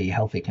versus the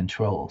healthy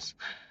controls.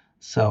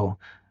 So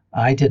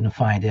I didn't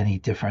find any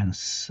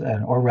difference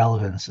or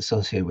relevance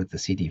associated with the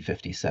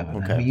CD57.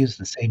 Okay. And we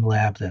used the same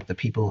lab that the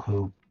people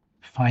who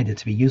find it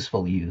to be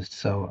useful used.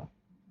 So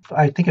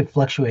I think it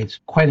fluctuates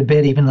quite a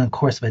bit, even in the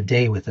course of a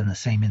day within the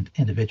same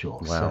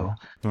individual. Wow.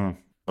 So.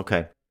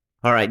 Okay.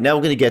 All right, now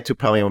we're going to get to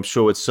probably, I'm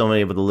sure, what so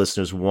many of the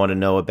listeners want to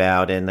know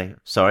about. And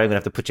sorry, I'm going to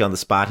have to put you on the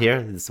spot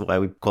here. This is why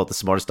we call it the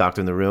smartest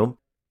doctor in the room.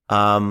 We're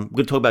going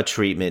to talk about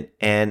treatment.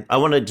 And I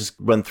want to just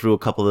run through a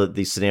couple of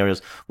these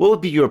scenarios. What would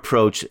be your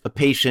approach? A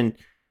patient,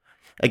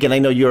 again, I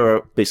know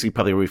you're basically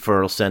probably a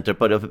referral center,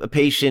 but if a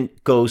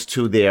patient goes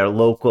to their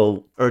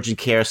local urgent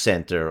care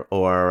center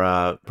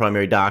or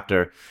primary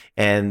doctor,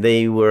 and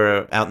they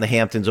were out in the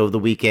Hamptons over the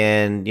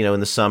weekend, in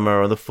the summer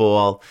or the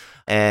fall,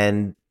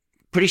 and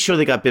pretty sure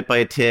they got bit by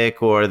a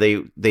tick or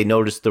they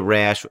noticed the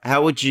rash.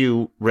 How would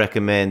you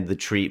recommend the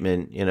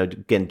treatment,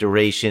 again,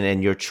 duration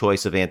and your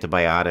choice of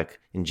antibiotic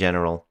in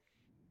general?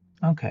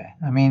 Okay.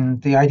 I mean,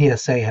 the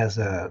IDSA has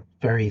a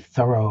very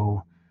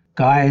thorough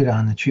guide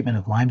on the treatment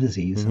of Lyme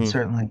disease, and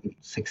certainly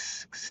it's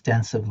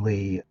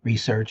extensively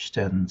researched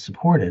and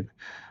supported.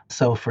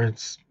 So for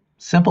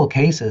simple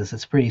cases,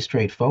 it's pretty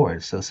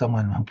straightforward. So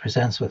someone who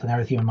presents with an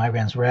erythema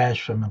migrans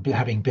rash from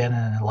having been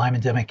in a Lyme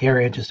endemic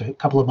area just a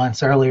couple of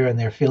months earlier and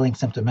they're feeling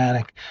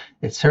symptomatic,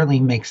 it certainly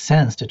makes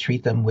sense to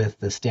treat them with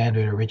the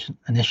standard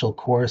initial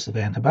course of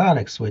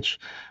antibiotics, which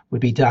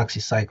would be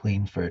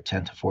doxycycline for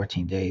 10 to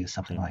 14 days,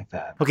 something like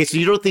that. Okay, so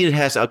you don't think it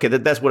has to,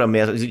 that's what I'm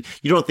asking.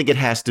 You don't think it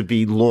has to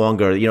be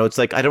longer. It's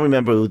like, I don't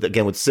remember,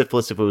 again, with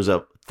syphilis, if it was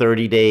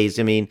 30 days.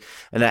 I mean,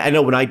 and I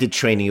know when I did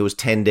training, it was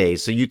 10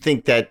 days. So you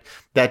think that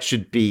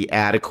should be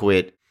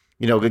adequate.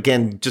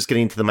 Again, just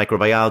getting into the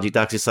microbiology,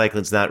 doxycycline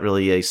is not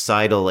really a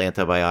cidal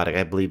antibiotic.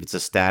 I believe it's a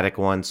static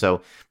one.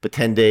 So, but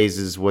 10 days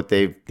is what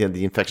the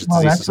infectious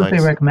disease that's society. What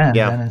they recommend.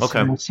 Yeah. And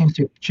Okay. It seems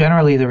to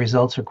generally the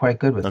results are quite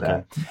good with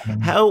that.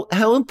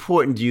 How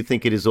important do you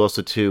think it is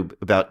also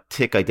about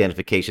tick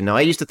identification? Now,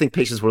 I used to think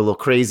patients were a little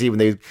crazy when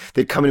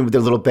they'd come in with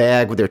their little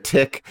bag with their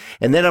tick,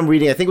 and then I'm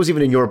reading, I think it was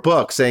even in your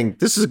book, saying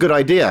this is a good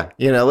idea.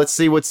 Let's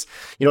see what's.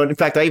 In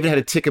fact, I even had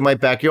a tick in my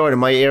backyard, and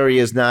my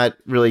area is not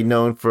really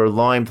known for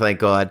Lyme, thank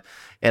God.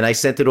 And I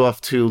sent it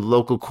off to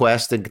local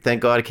Quest, and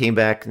thank God it came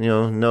back,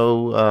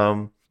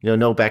 no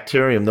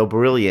bacterium, no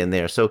Borrelia in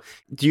there. So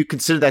do you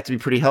consider that to be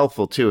pretty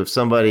helpful too? If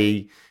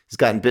somebody has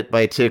gotten bit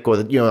by a tick, or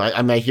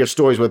I might hear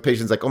stories where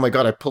patients like, oh my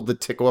God, I pulled the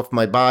tick off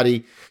my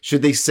body.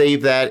 Should they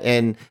save that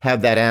and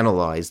have that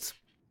analyzed?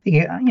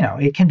 Yeah,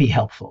 it can be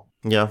helpful.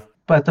 Yeah.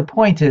 But the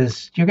point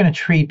is, you're going to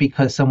treat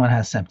because someone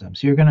has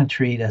symptoms. You're going to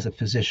treat as a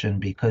physician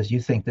because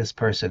you think this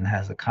person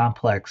has a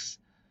complex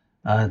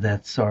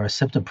or a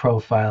symptom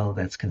profile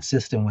that's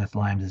consistent with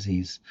Lyme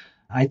disease.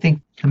 I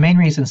think the main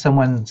reason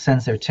someone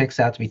sends their ticks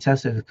out to be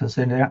tested is because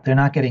they're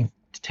not getting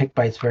tick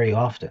bites very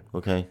often.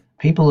 Okay.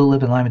 People who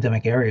live in Lyme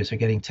endemic areas are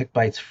getting tick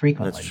bites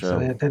frequently. That's true.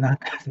 So they're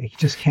not. They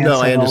just can't. No,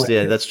 I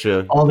understand. That's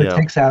true. All the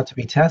ticks out to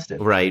be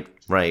tested. Right.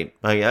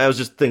 I was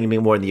just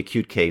thinking more in the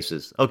acute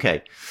cases.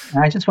 Okay.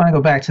 And I just want to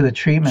go back to the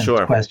treatment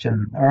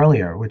question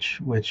earlier, which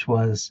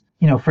was,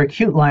 for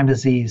acute Lyme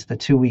disease, the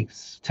 2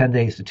 weeks, 10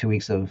 days to 2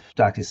 weeks of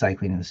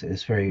doxycycline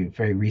is very,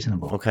 very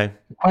reasonable. Okay.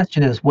 The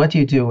question is, what do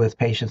you do with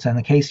patients? And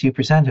the case you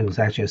presented was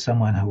actually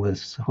someone who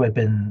had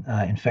been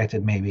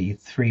infected maybe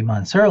 3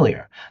 months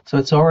earlier. So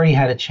it's already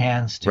had a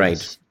chance to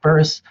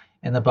disperse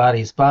in the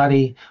body's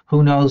body.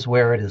 Who knows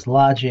where it is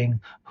lodging?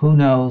 Who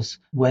knows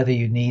whether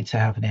you need to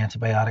have an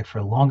antibiotic for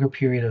a longer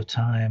period of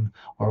time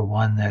or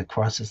one that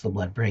crosses the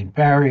blood-brain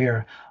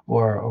barrier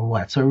or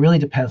what. So it really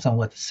depends on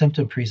what the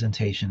symptom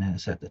presentation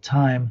is at the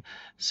time.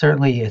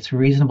 Certainly, it's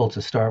reasonable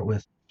to start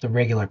with the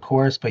regular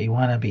course, but you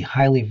want to be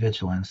highly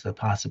vigilant to the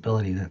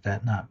possibility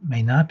that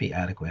may not be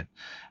adequate,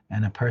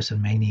 and a person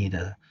may need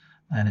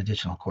an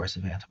additional course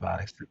of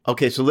antibiotics.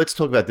 Okay, so let's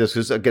talk about this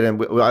because again,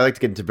 I like to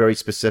get into very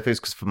specifics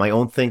because for my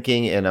own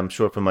thinking, and I'm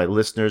sure for my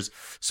listeners.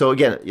 So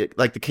again,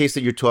 like the case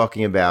that you're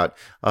talking about,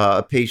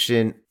 a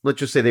patient, let's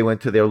just say they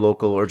went to their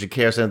local urgent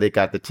care center, they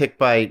got the tick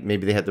bite,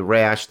 maybe they had the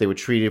rash, they were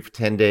treated for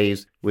 10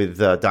 days with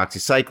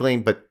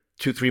doxycycline, but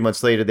 2-3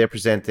 months later, they're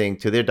presenting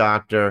to their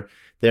doctor.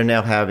 They're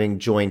now having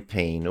joint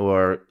pain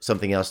or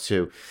something else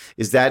too.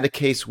 Is that a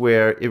case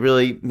where it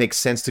really makes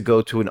sense to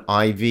go to an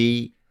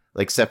IV,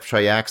 like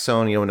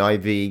ceftriaxone, an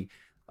IV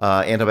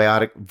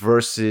antibiotic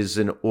versus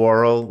an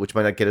oral, which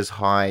might not get as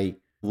high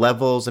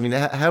levels? I mean,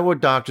 how are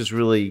doctors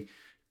really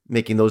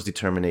making those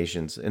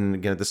determinations? And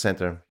again, at the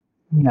center.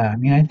 Yeah, I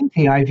mean, I think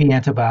the IV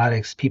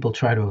antibiotics people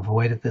try to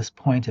avoid at this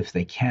point if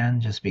they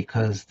can, just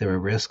because there are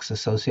risks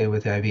associated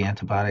with IV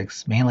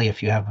antibiotics. Mainly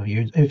if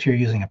you're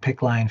using a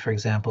PICC line, for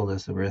example,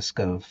 there's the risk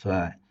of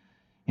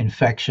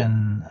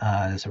infection,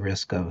 there's a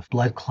risk of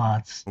blood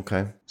clots.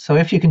 Okay. So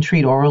if you can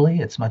treat orally,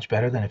 it's much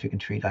better than if you can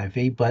treat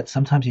IV, but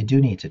sometimes you do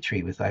need to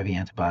treat with IV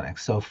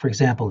antibiotics. So for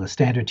example, the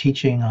standard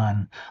teaching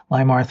on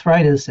Lyme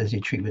arthritis is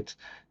you treat with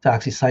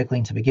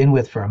doxycycline to begin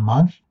with for a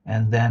month,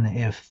 and then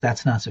if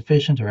that's not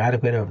sufficient or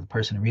adequate or the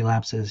person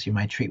relapses, you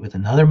might treat with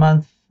another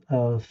month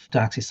of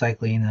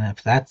doxycycline, and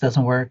if that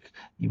doesn't work,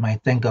 you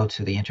might then go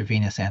to the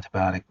intravenous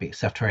antibiotic,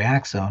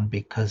 ceftriaxone,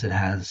 because it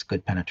has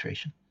good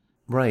penetration.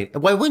 Right.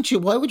 Why would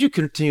you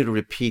continue to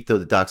repeat the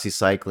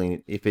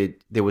doxycycline if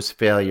there was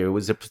failure?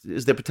 Is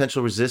there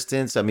potential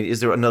resistance? I mean, is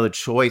there another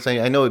choice?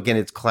 I know again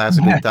it's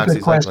classically doxycycline.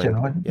 Good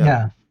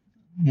question.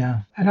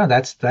 Yeah. I know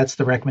that's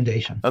the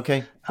recommendation.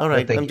 Okay. All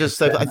right.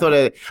 I thought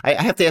I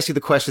have to ask you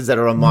the questions that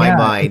are on my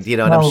mind, and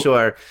I'm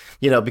sure,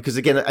 because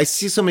again, I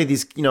see so many of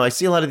these, I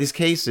see a lot of these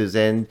cases,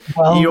 and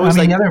you're always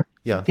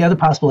the other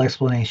possible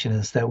explanation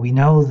is that we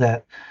know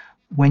that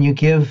when you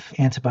give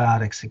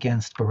antibiotics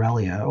against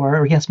Borrelia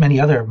or against many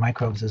other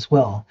microbes as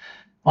well,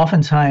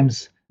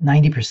 oftentimes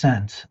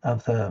 90%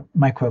 of the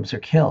microbes are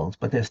killed,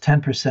 but there's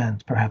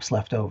 10% perhaps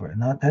left over.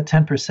 And that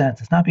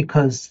 10% is not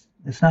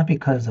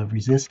because of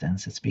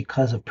resistance, it's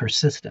because of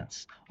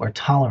persistence or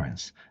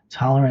tolerance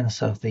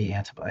of the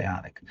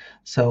antibiotic.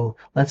 So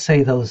let's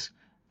say those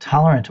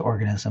tolerant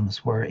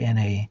organisms were in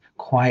a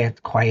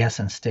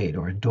quiescent state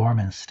or a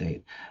dormant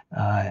state,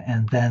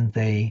 and then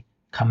they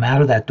come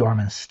out of that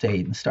dormant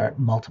state and start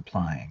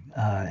multiplying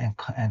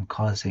and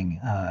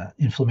causing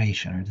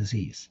inflammation or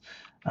disease.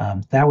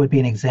 That would be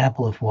an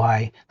example of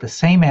why the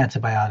same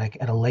antibiotic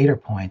at a later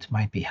point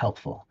might be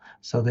helpful.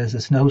 So there's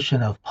this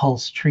notion of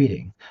pulse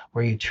treating,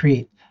 where you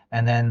treat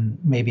and then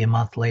maybe a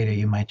month later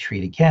you might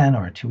treat again,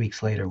 or 2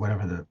 weeks later,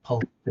 whatever the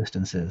pulse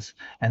distance is,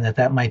 and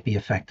that might be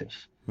effective.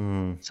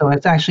 So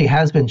it actually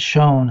has been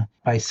shown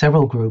by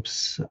several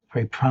groups,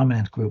 very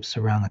prominent groups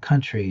around the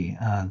country,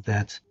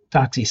 that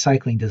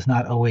doxycycline does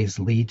not always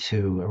lead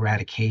to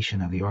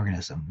eradication of the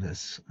organism.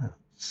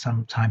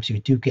 Sometimes you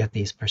do get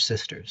these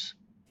persisters.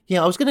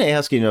 Yeah, I was going to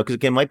ask you, because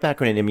again, my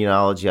background in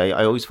immunology,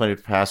 I always find it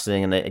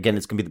fascinating, and again,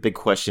 it's going to be the big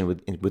question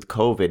with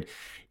COVID,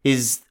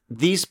 is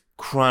these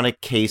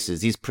chronic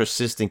cases, these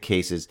persistent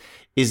cases,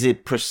 is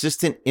it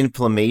persistent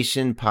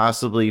inflammation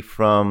possibly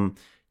from,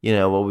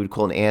 what we would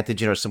call an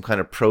antigen or some kind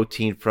of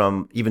protein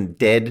from even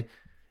dead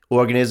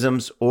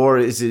organisms, or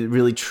is it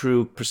really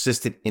true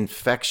persistent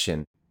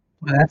infection?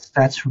 Well,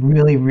 that's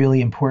really,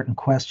 really important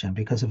question,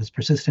 because if it's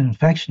persistent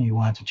infection, you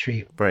want to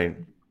treat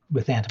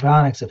with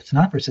antibiotics. If it's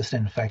not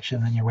persistent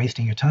infection, then you're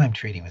wasting your time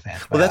treating with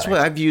antibiotics. Well, that's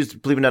why believe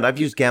it or not, I've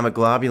used gamma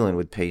globulin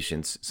with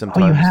patients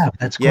sometimes. Oh, you have?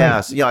 That's great.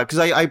 Yes, yeah, because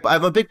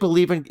I'm a big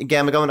believer in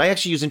gamma globulin. I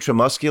actually use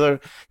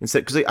intramuscular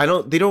instead, because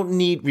they don't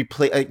need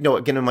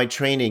again, in my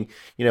training,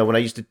 when I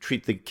used to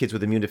treat the kids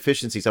with immune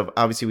deficiencies,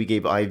 obviously we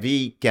gave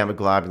IV gamma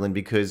globulin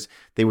because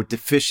they were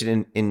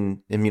deficient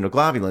in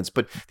immunoglobulins.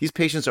 But these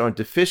patients aren't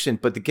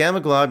deficient, but the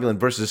gamma globulin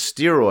versus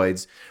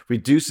steroids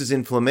reduces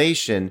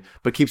inflammation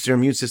but keeps their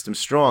immune system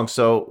strong.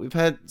 So we've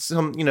had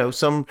some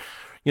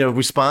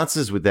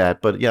responses with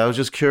that. But yeah, I was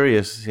just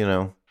curious,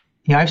 Yeah,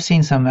 I've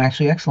seen some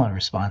actually excellent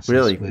responses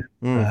with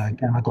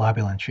gamma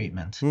globulin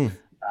treatment.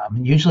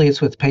 Usually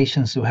it's with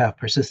patients who have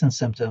persistent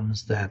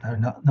symptoms that are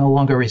no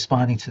longer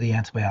responding to the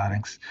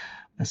antibiotics.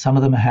 Some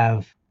of them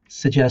have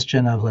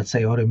suggestion of, let's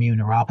say, autoimmune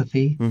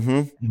neuropathy,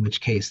 in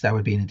which case that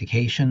would be an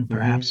indication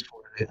perhaps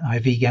for the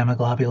IV gamma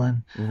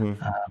globulin.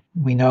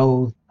 We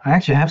know, I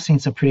actually have seen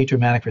some pretty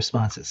dramatic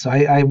responses. So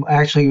I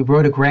actually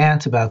wrote a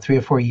grant about 3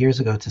 or 4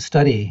 years ago to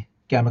study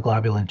gamma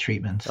globulin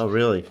treatment. Oh,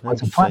 really? It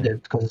wasn't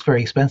funded because it's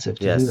very expensive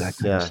to do that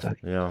kind of study.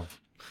 Yeah.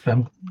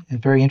 But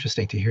very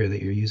interesting to hear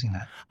that you're using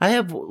that. I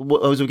have,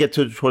 as we get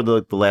toward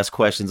the last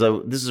questions,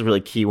 this is a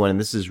really key one, and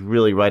this is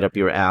really right up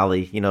your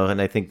alley,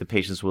 and I think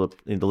the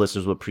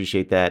listeners will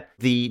appreciate that.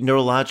 The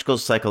neurological,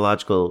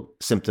 psychological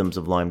symptoms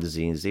of Lyme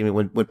disease. I mean,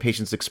 when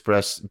patients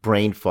express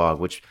brain fog,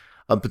 which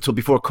up until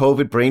before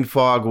COVID, brain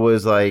fog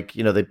was like,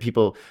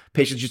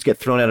 patients used to get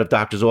thrown out of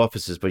doctors'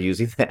 offices by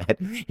using that,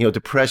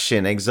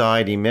 depression,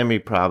 anxiety, memory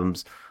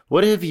problems.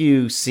 What have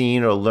you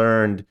seen or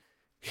learned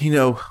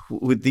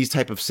with these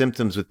type of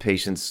symptoms with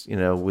patients,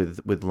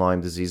 with Lyme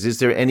disease? Is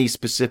there any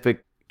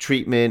specific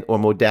treatment or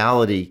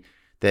modality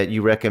that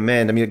you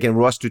recommend? I mean, again,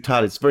 Ross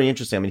Dutat, it's very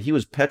interesting. I mean, he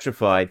was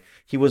petrified.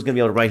 He wasn't going to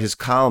be able to write his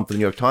column for the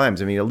New York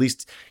Times. I mean, at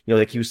least,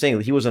 like he was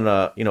saying, he wasn't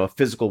a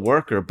physical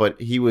worker, but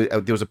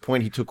there was a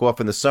point he took off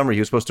in the summer. He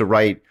was supposed to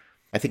write,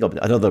 I think,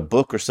 another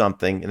book or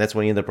something. And that's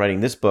when he ended up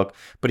writing this book,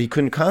 but he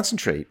couldn't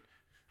concentrate.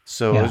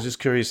 So I was just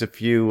curious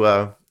if you,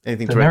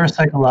 anything the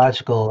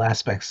neuropsychological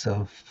aspects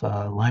of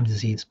Lyme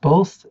disease,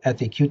 both at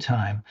the acute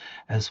time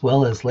as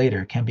well as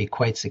later, can be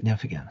quite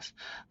significant.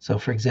 So,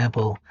 for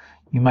example,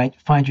 you might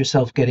find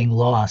yourself getting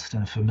lost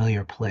in a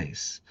familiar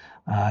place.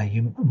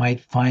 You might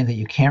find that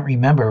you can't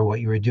remember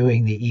what you were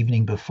doing the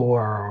evening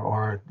before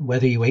or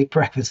whether you ate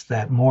breakfast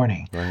that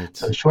morning. Right.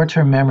 So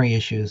short-term memory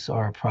issues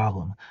are a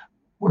problem.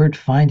 Word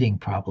finding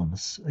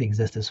problems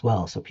exist as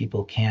well. So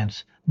people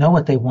can't know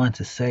what they want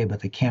to say, but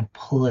they can't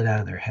pull it out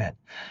of their head.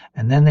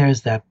 And then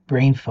there's that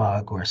brain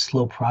fog or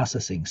slow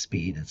processing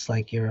speed. It's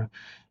like you're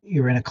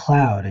in a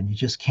cloud and you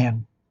just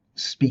can't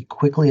speak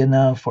quickly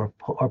enough or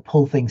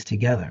pull things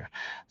together.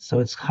 So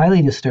it's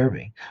highly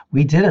disturbing.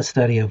 We did a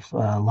study of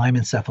Lyme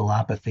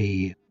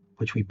encephalopathy,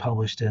 which we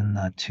published in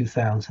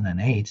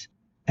 2008.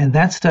 And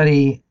that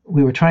study,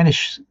 we were trying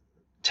to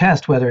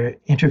test whether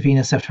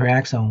intravenous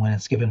ceftriaxone, when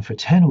it's given for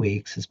 10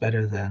 weeks, is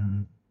better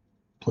than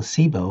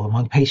placebo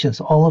among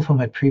patients, all of whom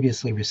had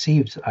previously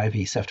received IV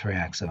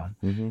ceftriaxone.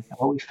 Mm-hmm. And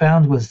what we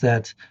found was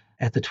that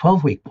at the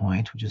 12-week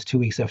point, which is 2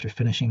 weeks after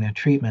finishing their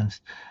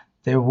treatment,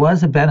 there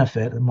was a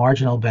benefit, a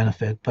marginal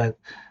benefit, but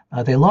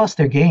they lost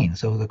their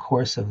gains over the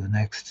course of the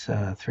next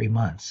 3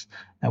 months.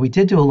 Now, we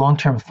did do a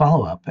long-term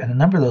follow-up, and a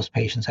number of those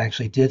patients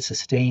actually did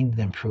sustain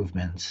the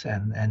improvements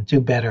and do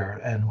better,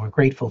 and we're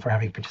grateful for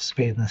having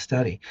participated in the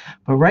study.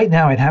 But right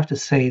now, I'd have to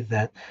say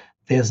that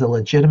there's a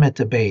legitimate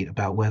debate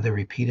about whether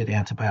repeated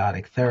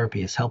antibiotic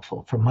therapy is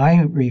helpful. From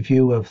my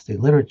review of the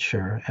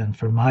literature and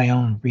from my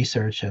own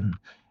research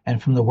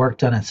and from the work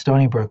done at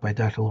Stony Brook by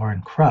Dr.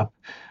 Lauren Krupp,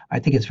 I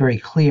think it's very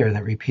clear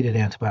that repeated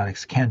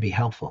antibiotics can be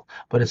helpful,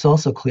 but it's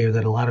also clear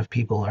that a lot of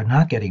people are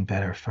not getting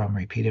better from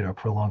repeated or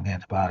prolonged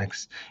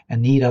antibiotics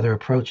and need other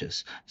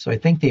approaches. So I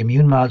think the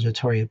immune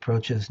modulatory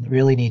approaches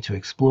really need to be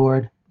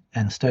explored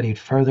and studied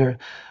further.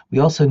 We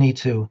also need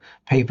to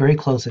pay very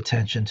close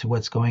attention to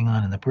what's going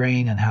on in the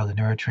brain and how the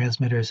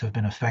neurotransmitters have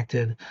been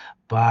affected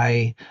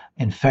by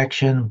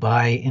infection,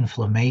 by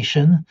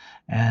inflammation,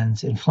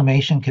 and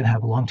inflammation can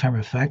have long-term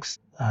effects,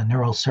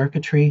 neural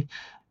circuitry.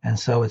 And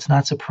so it's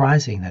not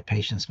surprising that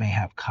patients may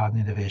have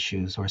cognitive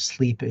issues or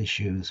sleep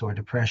issues or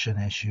depression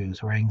issues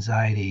or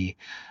anxiety.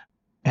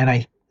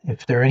 And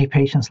if there are any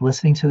patients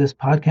listening to this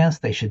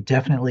podcast, they should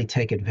definitely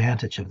take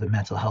advantage of the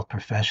mental health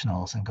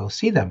professionals and go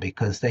see them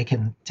because they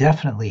can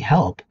definitely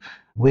help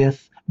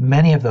with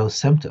many of those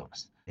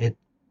symptoms. It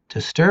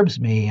disturbs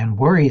me and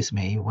worries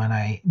me when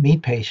I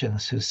meet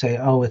patients who say,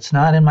 "Oh, it's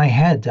not in my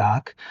head,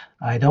 doc.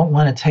 I don't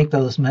want to take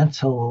those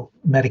mental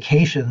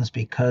medications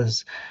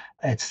because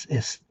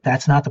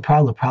that's not the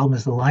problem. The problem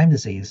is the Lyme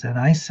disease." And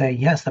I say,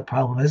 yes, the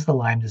problem is the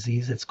Lyme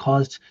disease. It's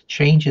caused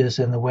changes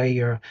in the way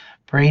your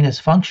brain is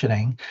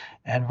functioning.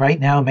 And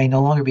right now it may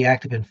no longer be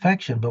active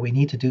infection, but we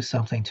need to do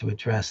something to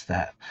address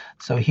that.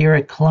 So here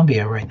at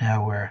Columbia right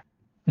now,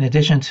 in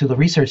addition to the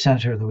research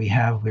center that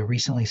we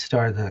recently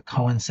started the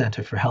Cohen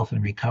Center for Health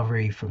and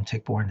Recovery from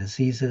Tick-Borne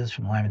Diseases,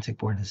 from Lyme and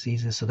tick-borne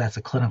diseases. So that's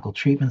a clinical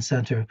treatment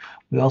center.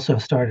 We also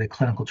have started a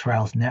clinical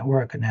trials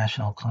network, a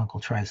national clinical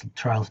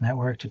trials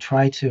network, to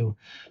try to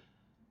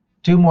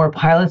do more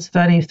pilot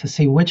studies to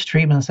see which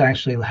treatments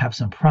actually have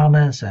some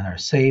promise and are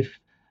safe,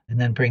 and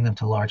then bring them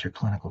to larger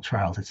clinical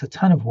trials. It's a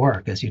ton of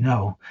work, as you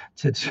know,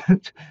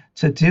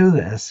 to do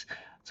this.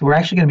 So we're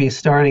actually going to be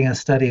starting a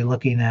study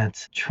looking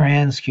at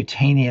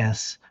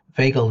transcutaneous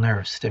vagal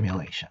nerve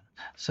stimulation.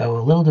 So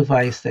a little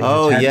device that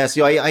yes.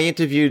 I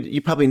interviewed,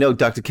 you probably know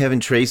Dr. Kevin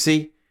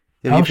Tracy.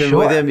 Have you been sure.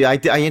 with him?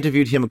 I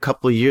interviewed him a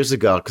couple of years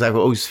ago because I was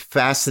always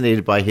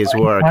fascinated by his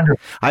work. Wonderful.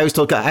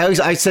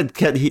 I said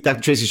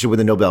Dr. Tracy should win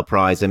the Nobel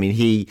Prize. I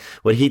mean,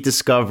 what he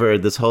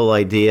discovered, this whole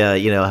idea,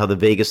 how the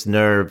vagus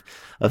nerve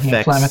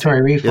affects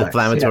the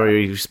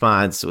inflammatory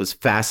response was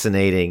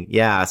fascinating.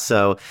 Yeah.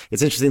 So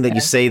it's interesting that you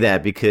say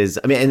that because,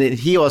 I mean, and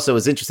he also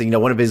was interesting,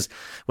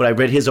 when I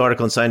read his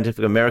article in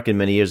Scientific American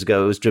many years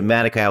ago, it was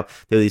dramatic how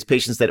there were these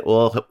patients that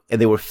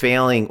they were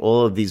failing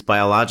all of these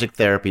biologic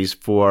therapies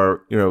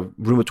for,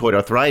 rheumatoid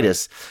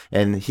arthritis.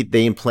 And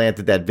they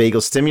implanted that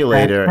vagal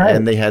stimulator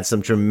and they had some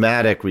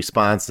dramatic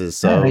responses.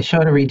 So they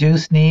showed a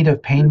reduced need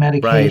of pain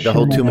medication. Right. The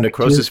whole tumor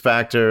necrosis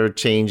factor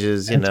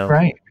changes, That's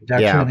right.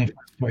 Reduction in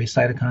inflammatory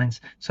cytokines.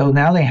 So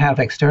now they have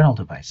external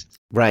devices.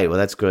 Right. Well,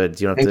 that's good.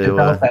 You don't have They've to.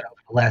 developed that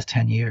over the last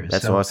 10 years.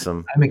 That's so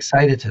awesome. I'm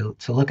excited to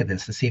look at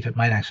this to see if it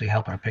might actually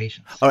help our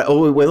patients. All right.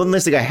 Oh, wait, one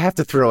last thing I have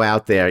to throw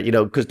out there,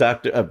 because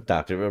Dr.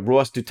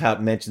 Ross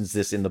Dutat mentions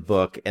this in the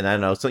book, and I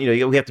don't know, so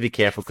we have to be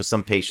careful because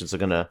some patients are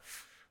going to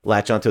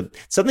latch onto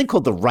something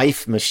called the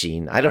Rife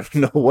machine. I don't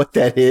know what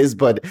that is,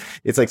 but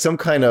it's like it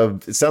sounds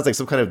like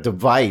some kind of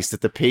device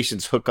that the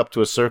patients hook up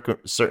to a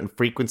certain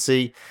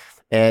frequency.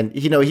 And,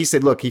 he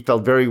said, look, he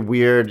felt very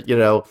weird,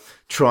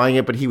 trying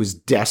it, but he was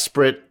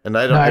desperate. And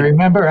I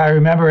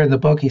remember in the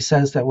book, he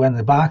says that when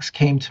the box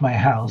came to my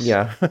house,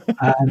 yeah,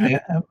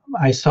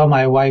 I saw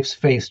my wife's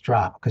face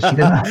drop because she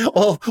didn't.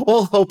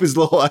 all hope is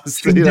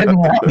lost. She didn't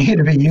want me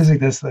to be using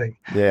this thing.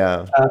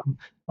 Yeah.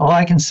 All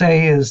I can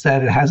say is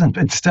that it hasn't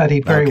been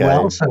studied very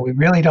well, so we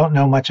really don't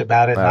know much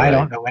about it. And I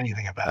don't know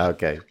anything about it.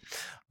 Okay.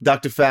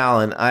 Dr.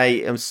 Fallon, I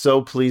am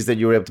so pleased that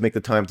you were able to make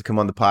the time to come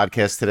on the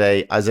podcast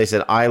today. As I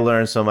said, I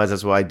learned so much.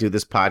 That's why I do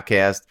this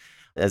podcast.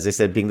 As I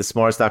said, being the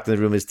smartest doctor in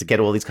the room is to get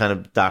all these kind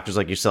of doctors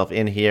like yourself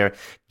in here,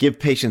 give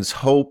patients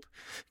hope,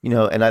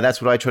 and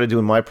that's what I try to do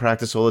in my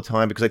practice all the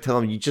time, because I tell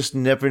them you just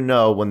never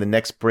know when the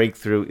next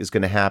breakthrough is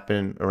going to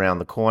happen around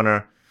the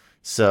corner.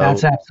 So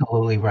that's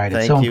absolutely right.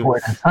 It's so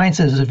important. Science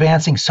is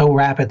advancing so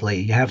rapidly.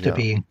 You have to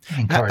be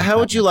encouraged. How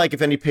would you like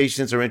if any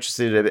patients are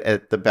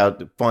interested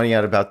about finding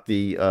out about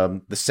the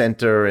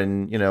center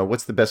and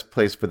what's the best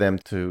place for them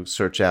to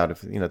search out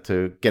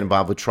to get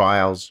involved with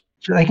trials?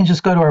 So they can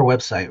just go to our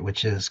website,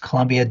 which is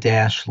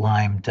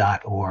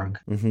columbia-lyme.org.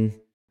 Mm-hmm.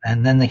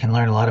 And then they can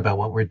learn a lot about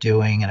what we're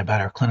doing and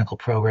about our clinical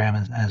program,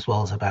 as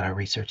well as about our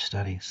research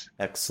studies.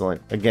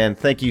 Excellent. Again,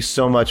 thank you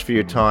so much for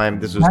your time.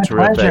 This was My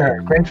terrific.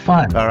 Pleasure. Great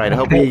fun. All right. I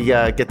hope we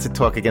get to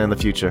talk again in the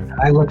future.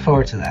 I look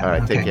forward to that. All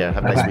right. Okay. Take care.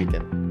 Have a nice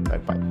weekend. All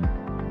right, bye.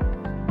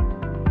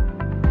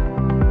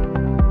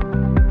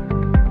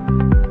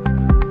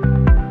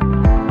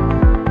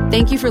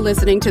 Thank you for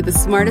listening to The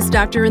Smartest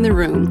Doctor in the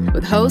Room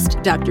with host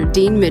Dr.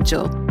 Dean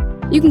Mitchell.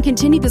 You can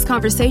continue this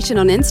conversation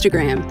on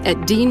Instagram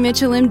at Dean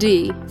Mitchell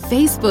MD,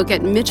 Facebook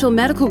at Mitchell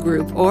Medical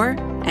Group, or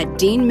at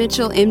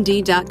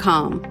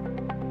DeanMitchellMD.com.